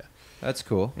different say. list, That's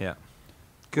cool. Yeah, yeah.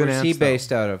 Good Where's he amps, though.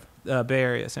 based out of? Bay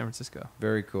Area, San Francisco.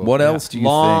 Very cool. What Yeah. else do you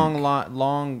long, think?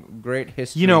 long, great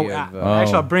history. You know, of, actually,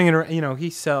 Oh. I'll bring it around. You know, he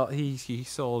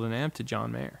sold an amp to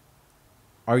John Mayer.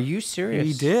 are you serious?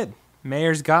 He did.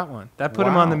 Mayer's got one. That put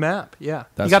him on the Wow. map. Yeah,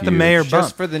 That's he got the huge. Mayer bump.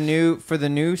 Just for the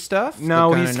new stuff? No,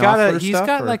 The kinda he's got Knopfler he's stuff,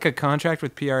 got or- like a contract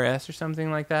with PRS or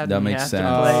something like that. That and he makes has to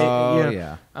sense. play, Oh, you know,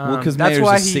 yeah. Well, because that's Mayer's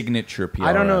why a he- signature PRS.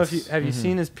 I don't know if you have you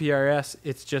seen his PRS.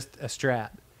 It's just a Strat.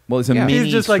 Well, it's a Yeah. mini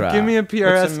He's just like, Strat. give me a What's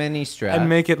PRS a mini Strat? and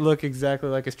make it look exactly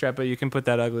like a Strat, but you can put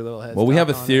that ugly little head. Well, we have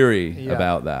a on it. theory Yeah.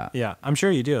 about that. Yeah, I'm sure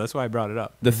you do. That's why I brought it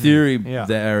up. The theory Yeah.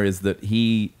 there is that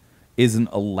he isn't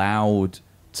allowed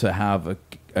to have a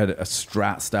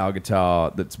Strat style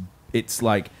guitar it's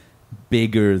like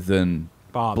bigger than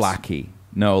Bob's. Blackie.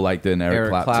 No, like than Eric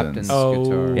Clapton's. Oh.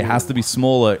 guitar. It has to be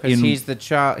smaller. Because he's the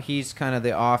child. He's kind of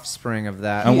the offspring of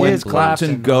that. and He when is Clapton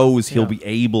Clapton. goes, he'll Yeah. be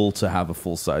able to have a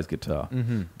full size guitar.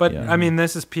 But Yeah. I mean,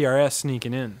 this is PRS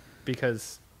sneaking in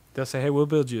because they'll say, "Hey, we'll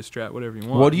build you a Strat, whatever you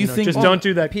want." What do you know, think- Just Well, don't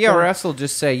do that. PRS will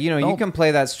just say, you Oh. can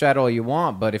play that Strat all you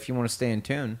want, but if you want to stay in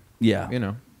tune, Yeah, you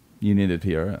know. you need a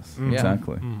PRS. Yeah.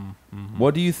 Exactly.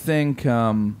 What do you think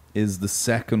is the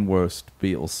second worst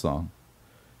Beatles song?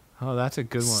 Oh, that's a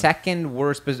good one. Second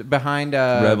worst behind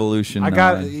Revolution. I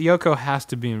got 9. Yoko has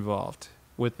to be involved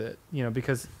with it, you know,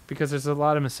 because there's a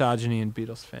lot of misogyny in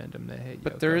Beatles fandom. They hate.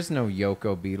 But Yoko. there is no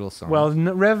Yoko Beatles song. Well,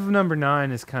 Rev number 9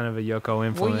 is kind of a Yoko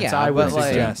influence. yeah, I would but, like-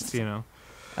 suggest, you know.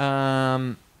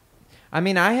 I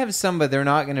mean, I have some, but they're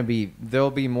not going to be.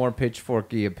 There'll be more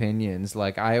pitchforky opinions.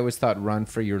 Like I always thought, "Run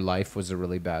for Your Life" was a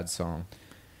really bad song.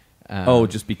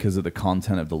 Just because of the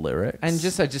content of the lyrics, and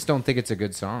I just don't think it's a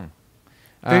good song.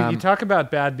 You talk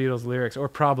about bad Beatles lyrics or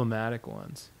problematic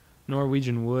ones.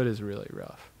 Norwegian Wood is really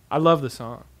rough. I love the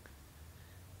song.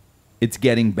 it's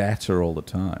getting better all the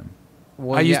time.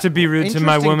 Well, I used to be rude to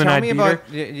my woman. I'd beat her.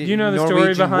 Do you know the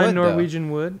story behind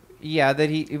Norwegian Wood? Yeah, that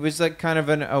it was like kind of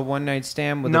a one night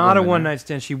stand with not a a woman. one night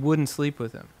stand. She wouldn't sleep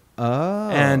with him. Oh,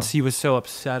 and he was so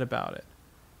upset about it.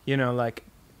 You know, like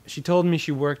she told me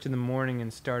she worked in the morning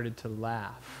and started to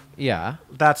laugh. Yeah,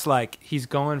 that's like he's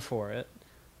going for it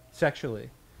sexually,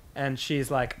 and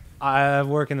she's like, I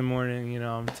work in the morning. You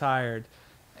know, I'm tired.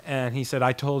 And he said,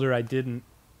 I told her I didn't.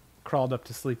 Crawled up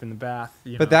to sleep in the bath.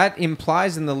 But that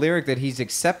implies in the lyric that he's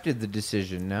accepted the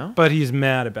decision, no? But he's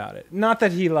mad about it. Not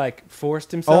that he like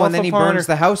forced himself. Oh, and then he burns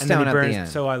the house down at the end.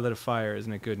 So I lit a fire.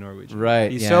 Isn't it good Norwegian?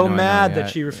 Right. He's so mad that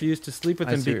she refused to sleep with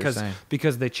him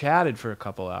because they chatted for a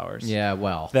couple hours. Yeah.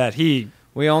 Well,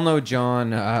 we all know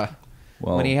John.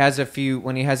 When he has a few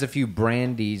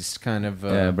brandies, kind of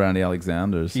Brandy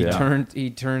Alexander's. He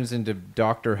turns into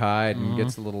Dr. Hyde and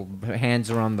gets a little hands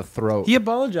around the throat. He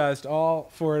apologized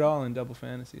for it all in Double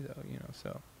Fantasy, though. You know,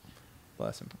 so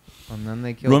bless him. And then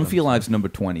they killed Run him. for Your Life's number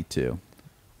 22.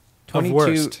 22.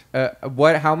 Worst.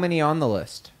 What? How many on the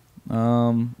list? I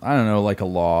don't know, like a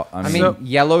lot. I mean,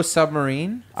 Yellow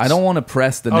Submarine. I don't want to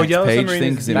press the next Yellow page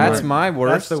Submarine thing. That's my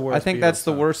worst. That's the worst. I think Beatles that's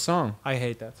the song. worst song. I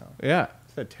hate that song. Yeah.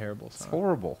 It's a terrible song. It's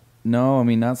horrible. No, I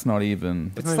mean that's not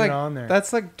even. It's not even on there.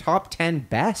 That's like top 10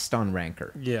 best on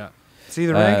Ranker. Yeah. See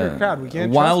the Ranker crowd. We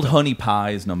can't. Wild trust Honey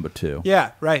Pie is number 2.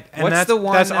 Yeah, right. And What's the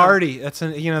one? That's now? arty. That's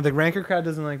the Ranker crowd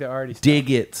doesn't like the arty stuff.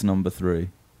 Dig It's number 3.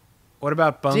 What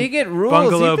about Dig It rules.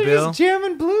 Bungalow They're Bill? just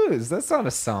jamming blues. That's not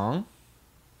a song.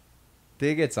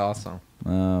 Dig It's awesome.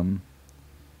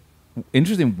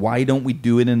 Interesting. Why don't we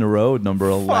do it in a row? Number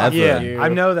 11. Yeah, I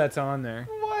know that's on there.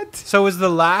 What? So is the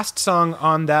last song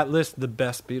on that list the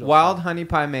best Beatles? Wild song? Honey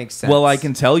Pie makes sense. Well, I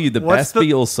can tell you the What's best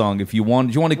Beatles song if you want.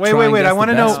 Do you want to try and Wait. guess I want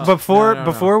to the know best?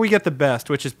 before we get the best,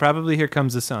 which is probably Here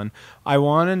Comes the Sun. I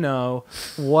want to know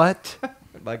what.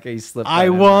 Like he slipped. I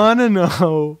want to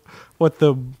know what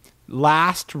the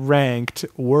last ranked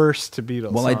worst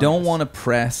Beatles. Well, I song don't is. want to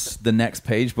press the next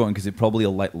page button because it probably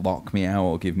will like lock me out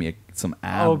or give me some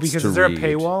ads. Oh, because to is there read. a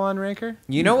paywall on Ranker?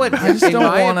 You know what? I just in don't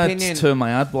my want opinion, to turn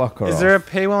my ad blocker off. Is there a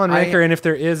paywall on Ranker? And if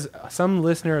there is, some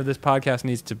listener of this podcast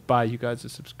needs to buy you guys a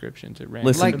subscription to Ranker.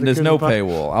 Listen, there's no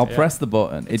paywall. I'll press the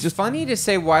button. It's just funny to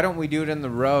say. Why don't we do it in the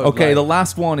road? Okay, like, the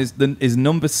last one is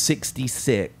number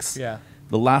 66. Yeah.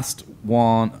 The last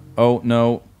one. Oh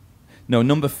no,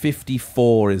 number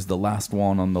 54 is the last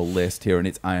one on the list here, and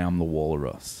it's "I Am the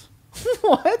Walrus."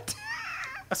 what?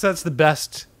 So that's the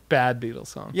best bad Beatles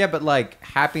song. Yeah, but like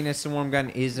 "Happiness and Warm Gun"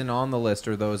 isn't on the list,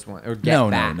 or those one, or "Get No,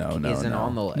 Back" no, isn't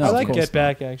on the list. No, I of like course Get not.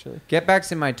 Back actually. "Get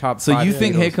Back's in my top So 5 you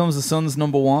think Beatles. "Here Comes the Sun's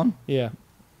number 1? Yeah.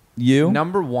 You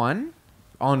number 1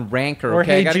 on Ranker? Or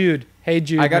okay, Jude. Hey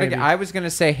Jude. maybe. I was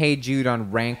gonna say "Hey Jude"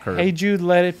 on Ranker. Hey Jude,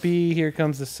 Let It Be. Here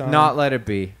Comes the Sun. Not "Let It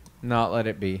Be." Not "Let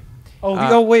It Be."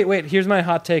 Wait. Here's my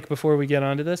hot take before we get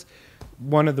onto this.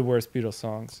 One of the worst Beatles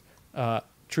songs.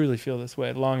 Truly Feel This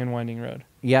Way. Long and Winding Road.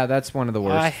 Yeah, that's one of the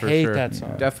worst. I for hate sure. that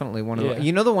song. Definitely one of Yeah. the.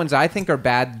 You know the ones I think are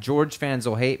bad. George fans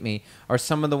will hate me. Are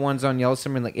some of the ones on Yellow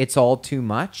Submarine like "It's All Too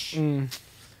Much"? Do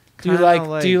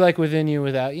Kinda you like Within You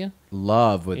Without You?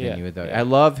 Love Within You Without. I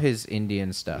love his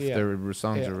Indian stuff. Yeah. Their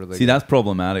songs are really. See, good. that's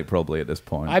problematic probably at this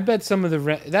point. I bet some of the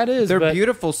that is. They're but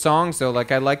beautiful songs though.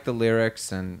 Like I like the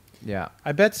lyrics and yeah.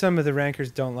 I bet some of the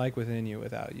rankers don't like Within You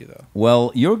Without You though.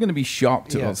 Well, you're going to be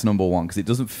shocked at Yeah. what's number 1 because it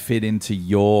doesn't fit into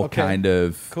your kind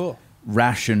of Cool.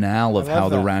 rationale of I love how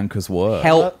the that. rankers work.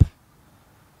 Help.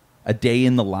 A Day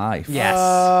in the Life. Yes.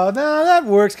 No, that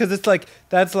works because it's like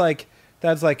that's like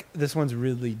this one's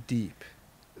really deep.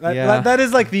 That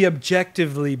is like the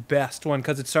objectively best one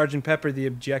because it's Sgt. Pepper, the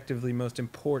objectively most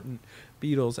important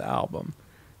Beatles album,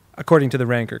 according to the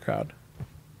Ranker crowd.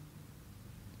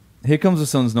 Here Comes the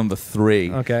Sun's number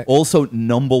 3. Okay. Also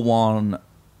number 1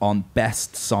 on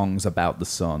best songs about the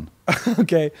sun.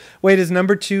 Okay. Wait, is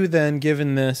number 2 then,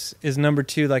 given this, is number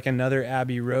 2 like another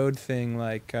Abbey Road thing,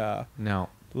 like No.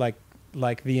 like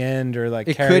The End, or like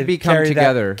It could be Come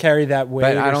Together. carry that weight?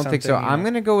 But I or don't think so. something, you I'm know?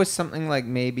 gonna go with something like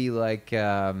maybe like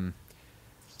Wouldn't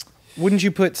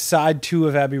you put side 2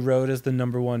 of Abbey Road as the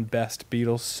number 1 best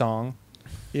Beatles song?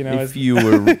 You know, If you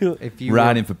were if you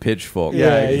riding for Pitchfork.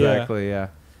 Yeah, yeah. exactly, yeah.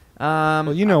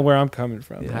 well, you know where I'm coming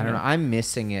from. I don't know. I'm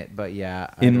missing it, but yeah.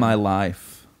 In My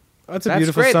Life. That's a That's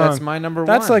beautiful great. song. That's my number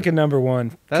That's one. like a number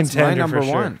one That's my contender number for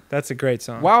sure. one. That's a great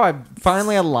song. Wow, I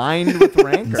finally aligned with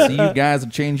Ranker. See, you guys are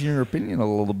changing your opinion a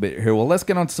little bit here. Well, let's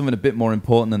get on to something a bit more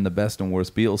important than the best and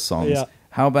worst Beatles songs. Yeah.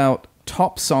 How about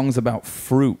top songs about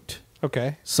fruit?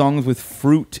 Okay. Songs with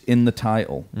fruit in the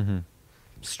title.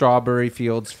 Strawberry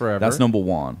Fields Forever. That's number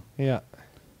one. Yeah.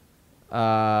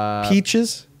 Uh,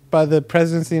 Peaches by the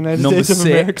Presidents of the United Number States of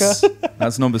America. 6.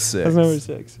 That's number 6. That's number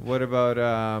 6. What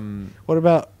about What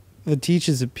about the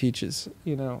Teaches of Peaches?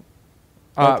 You know.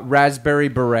 Raspberry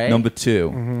Beret? Number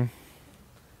 2.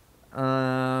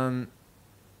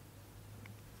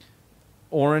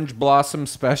 Orange Blossom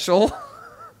Special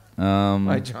Um,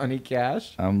 by Johnny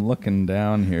Cash. I'm looking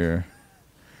down here.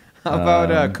 How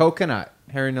about Coconut?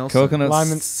 Harry Nilsson. Coconut's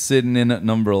Lime and- sitting in at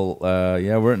number...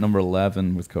 yeah, we're at number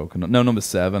 11 with Coconut. No, number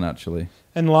 7, actually.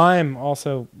 And lime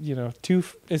also, you know,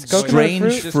 is coconut Strange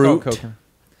fruit? Just Fruit. called Coconut.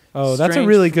 Oh, that's a Strange-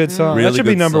 really good song. Really that should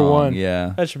be good number song, one.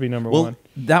 yeah. That should be number Well, one.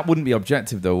 that wouldn't be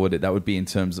objective, though, would it? That would be in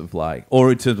terms of, like... Or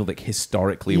in terms of, like,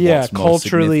 historically Yeah, what's most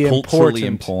culturally culturally important.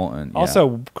 important. Yeah.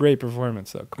 Also, great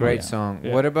performance, though. Come Great on. song.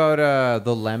 Yeah. What about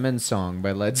the Lemon Song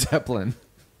by Led Zeppelin?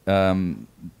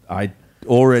 I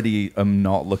already am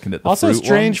not looking at the Also, fruit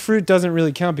strange one. fruit doesn't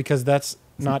really count because that's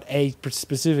not a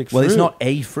specific fruit. Well, it's not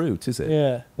a fruit, is it?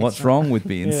 Yeah. What's wrong with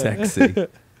being Yeah. sexy?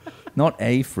 Not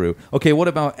a fruit. Okay, what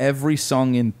about every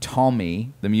song in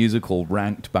Tommy, the musical,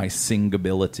 ranked by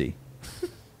singability?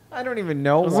 I don't even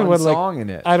know Those are one what, like, song in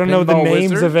it. I don't know the Pinball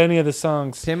names Wizard? of any of the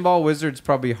songs. Pinball Wizard's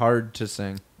probably hard to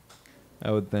sing,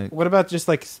 I would think. What about just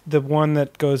like the one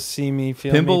that goes "See me,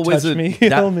 feel Pinball me, touch Wizard. me,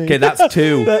 heal me"? Okay, that's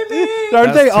 2.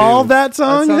 Aren't they that's all two. that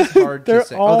song? That sounds hard They're to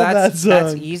sing. all that's that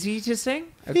that's song. easy to sing,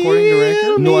 according to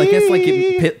Ranker? No, I guess like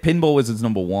Pinball Wizard's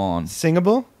number 1.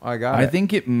 Singable? I got I it.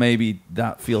 think it maybe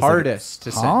that feels Hardest like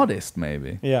to sing. hardest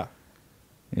maybe. Yeah.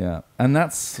 Yeah, and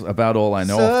that's about all I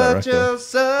know off that record.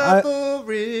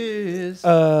 Suffering.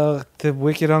 The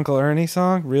Wicked Uncle Ernie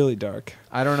song, really dark.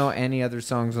 I don't know any other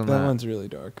songs on That that. one's really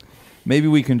dark. Maybe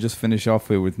we can just finish off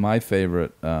here with my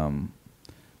favorite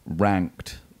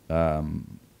ranked.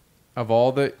 Of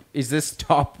all the, is this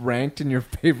top ranked in your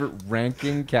favorite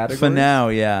ranking category? For now,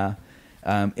 yeah.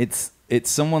 It's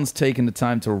someone's taken the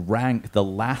time to rank the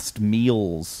last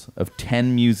meals of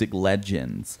 10 music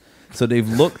legends. So they've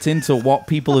looked into what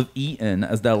people have eaten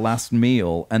as their last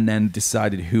meal and then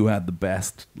decided who had the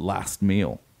best last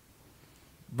meal.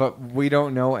 But we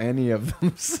don't know any of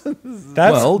them.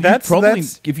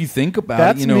 That's if you think about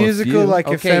that's it, you know, musical like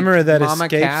ephemera that Mama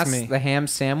escapes Cass, me. the ham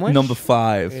sandwich. number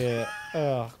 5. Yeah.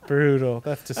 Oh, brutal.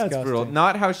 That's disgusting. That's brutal.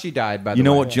 Not how she died, by the way. You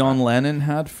know what John Lennon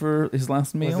had for his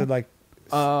last meal? Was it like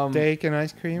steak and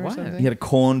ice cream or what? something? He had a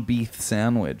corned beef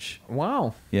sandwich.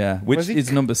 Wow. Yeah, which Was he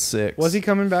is number 6. Was he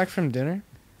coming back from dinner?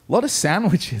 A lot of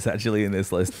sandwiches actually in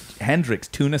this list. Hendrix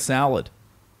tuna salad.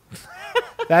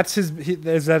 That's his.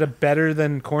 Is that a better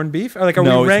than corned beef? Or like, are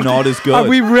No, we it's ranking, not as good. Are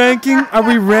we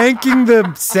ranking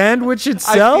the sandwich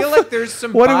itself? I feel like there's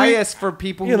some What are we- bias for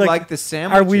people Yeah, who like, like the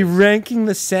sandwich. Are we ranking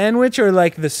the sandwich or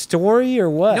like the story or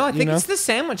what? No, I you think know? it's the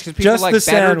sandwich because people Just like the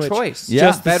better sandwich. choice. Yeah.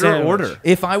 Just the better sandwich. order.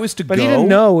 If I was to But go, he didn't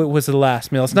know it was the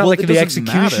last meal. It's not well, like it the doesn't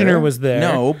executioner matter. was there.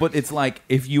 No, but it's like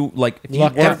if you Luck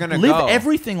were out. gonna live go.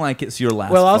 everything like it's your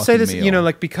last. Well, I'll say fucking this, meal. you know,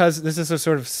 like because this is a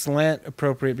sort of slant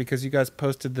appropriate because you guys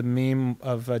posted the meme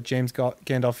of James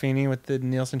Gandolfini with the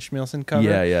Nielsen Schmielsen cover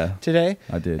yeah, today.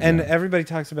 I did. And yeah. everybody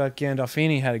talks about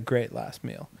Gandolfini had a great last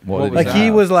meal. What did was Like that?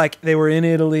 he was like they were in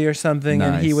Italy or something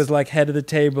and he Nice. was like head of the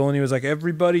table and he was like,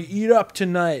 everybody eat up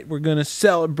tonight. We're going to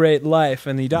celebrate life.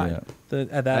 And he died at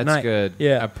that That's night. good.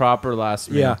 Yeah. A proper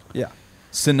last meal. Yeah. Yeah.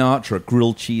 Sinatra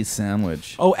grilled cheese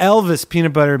sandwich. Oh, Elvis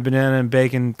peanut butter, banana, and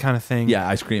bacon kind of thing. Yeah,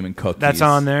 ice cream and cookies. That's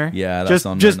on there. Yeah, that's just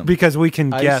on just there. because we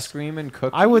can Ice guess. cream and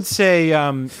cookies. I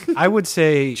would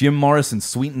say Jim Morrison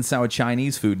sweet and sour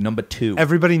Chinese food number 2.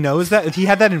 everybody knows that. He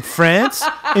had that in France,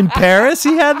 in Paris.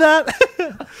 He had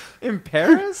that. in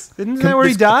Paris. Isn't that where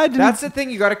he died? That's the thing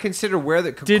you got to consider. Where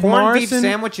the Did corned beef Morrison-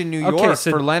 sandwich in New Okay, York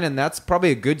so- for Lennon? That's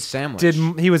probably a good sandwich.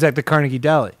 He was at the Carnegie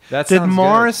Deli? That Did sounds good.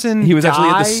 Morrison? He was actually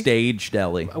at the die- stage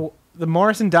deli. The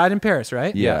Morrison died in Paris,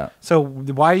 right? Yeah. So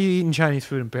why are you eating Chinese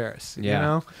food in Paris? Yeah. You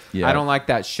know? Yeah. I don't like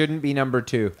that. Shouldn't be number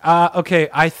 2. Okay,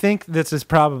 I think this is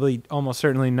probably almost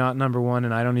certainly not number one,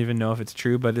 and I don't even know if it's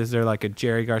true. But is there like a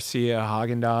Jerry Garcia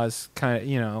Haagen-Dazs kind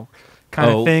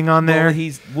of thing on there?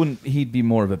 Well, he'd be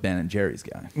more of a Ben and Jerry's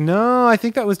guy. No, I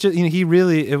think that was just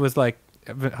it was like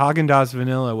Haagen-Dazs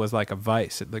vanilla was like a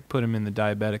vice. It like put him in the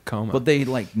diabetic coma. But they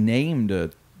like named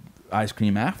a ice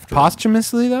cream after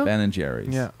Posthumously though, Ben and Jerry's.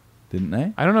 yeah. Didn't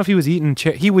they? I don't know if he was eating.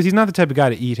 He's not the type of guy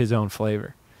to eat his own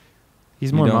flavor.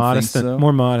 He's You more don't modest think than so?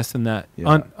 more modest than that.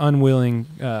 Yeah. Unwilling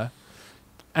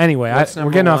Anyway, What's we're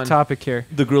number getting off one? topic here.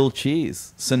 The grilled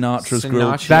cheese. Sinatra's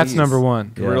grilled cheese. That's number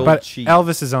one. Grilled But cheese.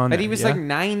 Elvis is on But there. he was yeah? like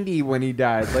 90 when he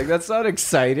died. Like, that's not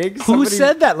exciting. Who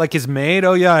said that? Like his maid?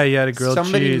 Oh yeah, he had a grilled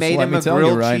Somebody cheese. made Let him me a tell you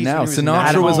grilled right cheese now, when he was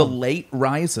Sinatra at was a home. late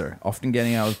riser, often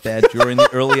getting out of bed during the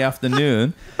early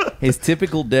afternoon. His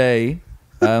typical day.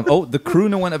 The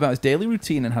crooner went about his daily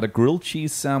routine and had a grilled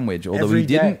cheese sandwich. Although Every he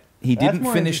didn't, day. he That's didn't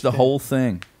more finish the interesting. whole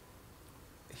thing.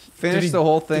 Finished the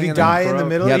whole thing. Did he and then die in the broke.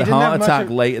 middle? He had a didn't have heart much attack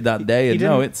of- later that day, he and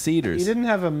no, didn't- it's Cedars. He didn't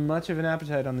have much of an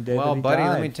appetite on the day that Well, he buddy, died.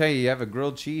 let me tell you, you have a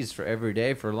grilled cheese for every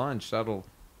day for lunch. That'll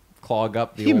clog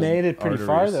up the He old made it pretty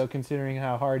far arteries. though, considering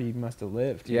how hard he must have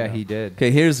lived. you Yeah, know? he did. Okay,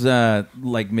 here's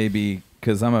like maybe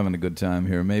because I'm having a good time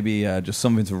here. Maybe just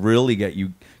something to really get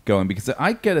you going because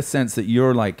I get a sense that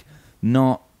you're like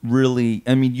not really.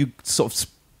 I mean, you sort of,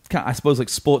 I suppose, like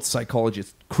sports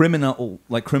psychologists,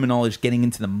 criminologists, getting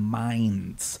into the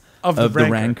minds of the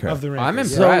rancor. Of the rancor. I'm yeah.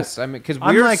 impressed. I mean, because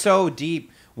I'm we're like- so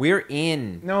deep. We're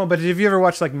in. No, but have you ever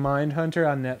watched like Mindhunter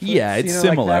on Netflix? Yeah, it's you know,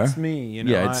 similar. Like, that's me. You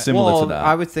know, Yeah, it's similar well, to that.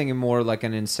 I was thinking more like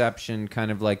an Inception,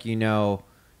 kind of like,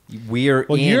 we're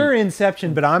Well, in. you're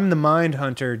Inception, but I'm the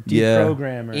Mindhunter Yeah.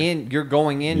 deprogrammer. You're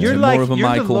going in. You're It's like more of a you're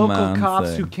Michael the local Mann cops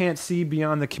thing. who can't see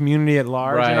beyond the community at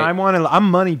large, Right. and I'm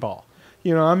Moneyball.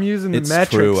 You know, I'm using the It's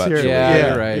metrics true, here. actually. Yeah,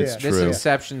 you're right. It's This true.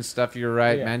 Inception stuff, you're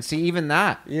right, Yeah. man. See, even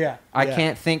that. Yeah, I yeah,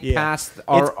 can't think yeah. past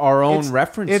It's- our own it's-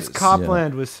 references. It's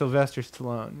Copland with Sylvester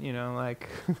Stallone. You know, like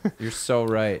You're so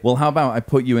right. Well, how about I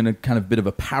put you in a kind of bit of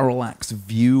a parallax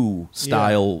view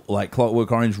style, like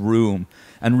Clockwork Orange room,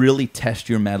 and really test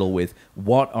your mettle with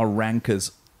what are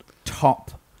Ranker's top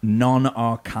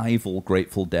non-archival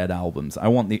Grateful Dead albums. I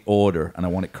want the order, and I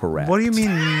want it correct. what do you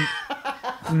mean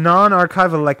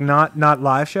non-archival? Like not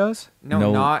live shows? No,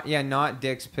 No. not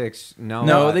Dick's Picks. No,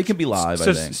 No, they can be live, So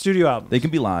I think. studio albums. They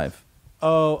can be live.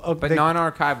 Oh, but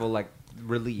non-archival, like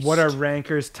released. What are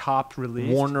Ranker's top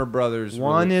released? Warner Brothers?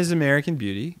 One released. is American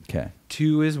Beauty. Okay,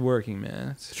 2 is Working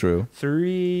Man. true.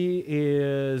 3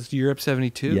 is Europe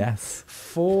 72. Yes.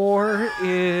 4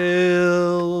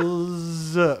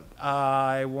 is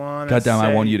I want to Goddamn,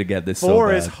 I want you to get this so 4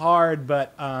 bad. is hard,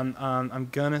 but I'm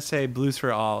gonna say Blues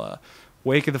for Allah.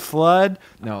 Wake of the Flood.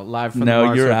 No, live from No, the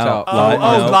Mars you're Hotel. out. Oh, Live-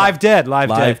 no. Live Dead.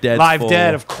 Live Dead Live 4.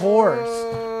 Dead, of course.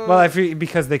 Well, I feel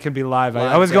because they could be live. I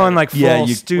Live was Dead. going like full Yeah,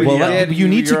 studio. well, did. you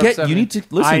need to Europe get. 7. You need to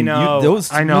listen. I know.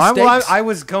 Those I know. mistakes, I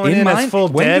was going in as full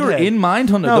when Deadhead. you're in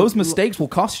Mindhunter, No, those mistakes will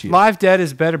cost you. Live Dead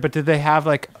is better, but did they have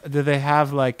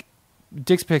like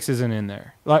Dick's Picks isn't in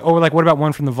there? Like what about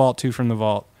one from the vault, 2 from the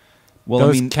vault? Well,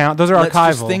 Those I mean, count. Those are let's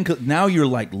just archival. think. Now you're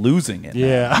like losing it.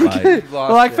 Yeah. man. Like, You've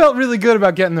lost Well, I it. felt really good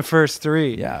about getting the first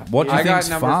 3. yeah. What do you I got think's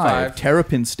number 5? 5.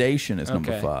 Terrapin Station is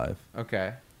number Okay. 5.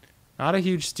 Okay, Not a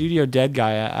huge studio Dead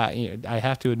guy. I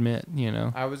have to admit, you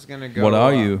know, I was gonna go. What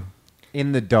are you?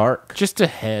 In the dark. just a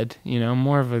head. You know,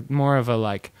 more of a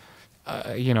like,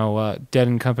 Dead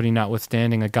and Company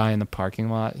notwithstanding, a guy in the parking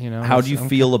lot. You know, How do you I'm-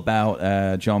 feel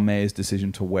about John Mayer's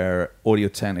decision to wear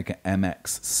Audio-Technica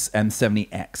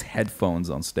M70X headphones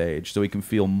on stage so he can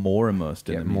feel more immersed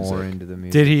in Get the music? more into the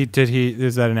music. Did he?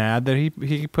 Is that an ad that he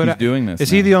put He's out? doing this Is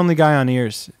he now. the only guy on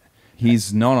ears?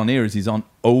 He's not on ears. He's on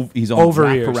over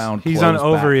Ears. wraparound. He's on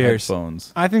closed-back over ears.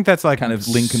 headphones. I think that's like Kind of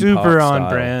Linkin super Park on style.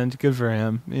 brand. Good for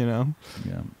him. You know,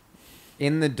 Yeah.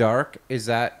 In the dark, is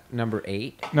that number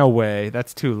 8? no way.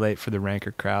 That's too late for the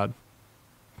Ranker crowd.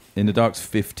 In the Dark's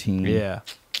 15. Yeah,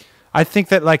 I think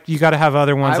that like you got to have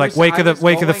other ones I like was- Wake I of the was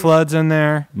Wake of the going- Floods in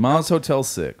there. Mars Hotel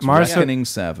 6. Mars Reckoning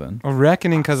 7. A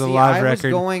Reckoning because of See, live I was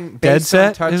record. going Dead based on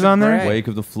Set Touch is of on there. Grey. Wake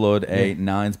of the Flood 8.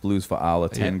 9's Blues for Allah.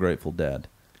 10 Yeah. Grateful Dead.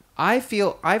 I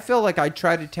feel like I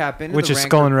tried to tap into Which the is Ranker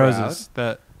Skull and crowd, Roses.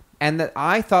 That and that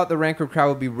I thought the Ranker crowd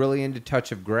would be really into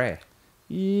Touch of Grey.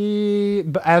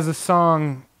 but as a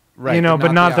song, Right, you know,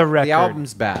 but not the al- record. The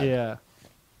album's bad. Yeah.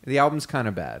 The album's kind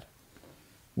of bad.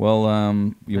 Well, you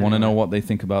want to Anyway. know what they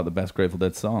think about the best Grateful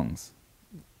Dead songs?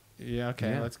 Yeah.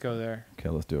 Okay. Yeah. Let's go there. Okay,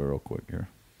 let's do it real quick here.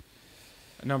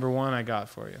 Number 1, I got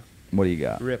for you. What do you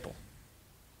got? Ripple.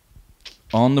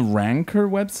 On the Ranker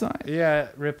website? Yeah,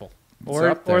 Ripple. It's Or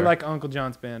up there. like Uncle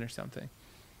John's Band or something.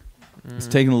 It's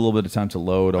taking a little bit of time to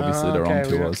load. Obviously, they're on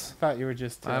to us. Thought you were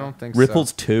just. I don't think Ripple's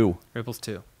so. 2. Ripples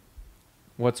 2.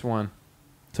 What's one?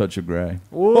 Touch of Grey.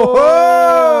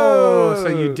 Whoa! So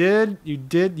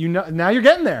you know. Now you're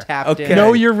getting there. Tapped Okay. in.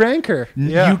 Know your Ranker.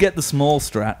 Yeah. You get the small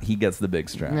strat, he gets the big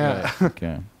strat. Yeah.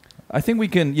 Okay. I think we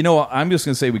can, you know what, I'm just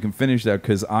going to say we can finish there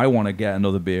because I want to get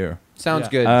another beer. Sounds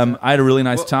Yeah. good. I had a really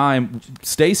nice time.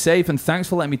 Stay safe, and thanks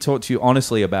for letting me talk to you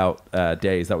honestly about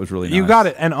Days. That was really nice. You got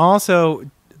it. And also,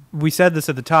 we said this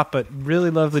at the top, but really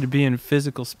lovely to be in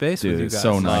physical space with Dude, you it's guys.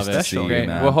 so nice to see Special. you, Great.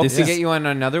 man. We'll hope This to is- get you on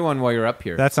another one while you're up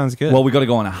here. That sounds good. Well, we got to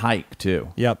go on a hike too.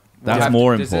 Yep. That's We'll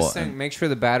more does this important. thing make sure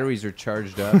the batteries are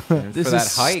charged up and This for that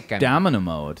is hike. I mean. stamina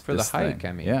mode. For the this hike, thing.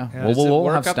 I mean. Yeah. Yeah. Well, Does we'll it all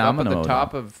work have up stamina at the mode.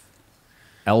 top on. of.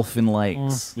 Elfin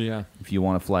Lakes. Yeah, If you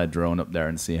want to fly a drone up there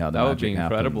and see how the that would magic be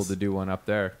incredible happens. to do one up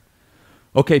there.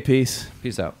 Okay, peace.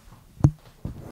 Peace out.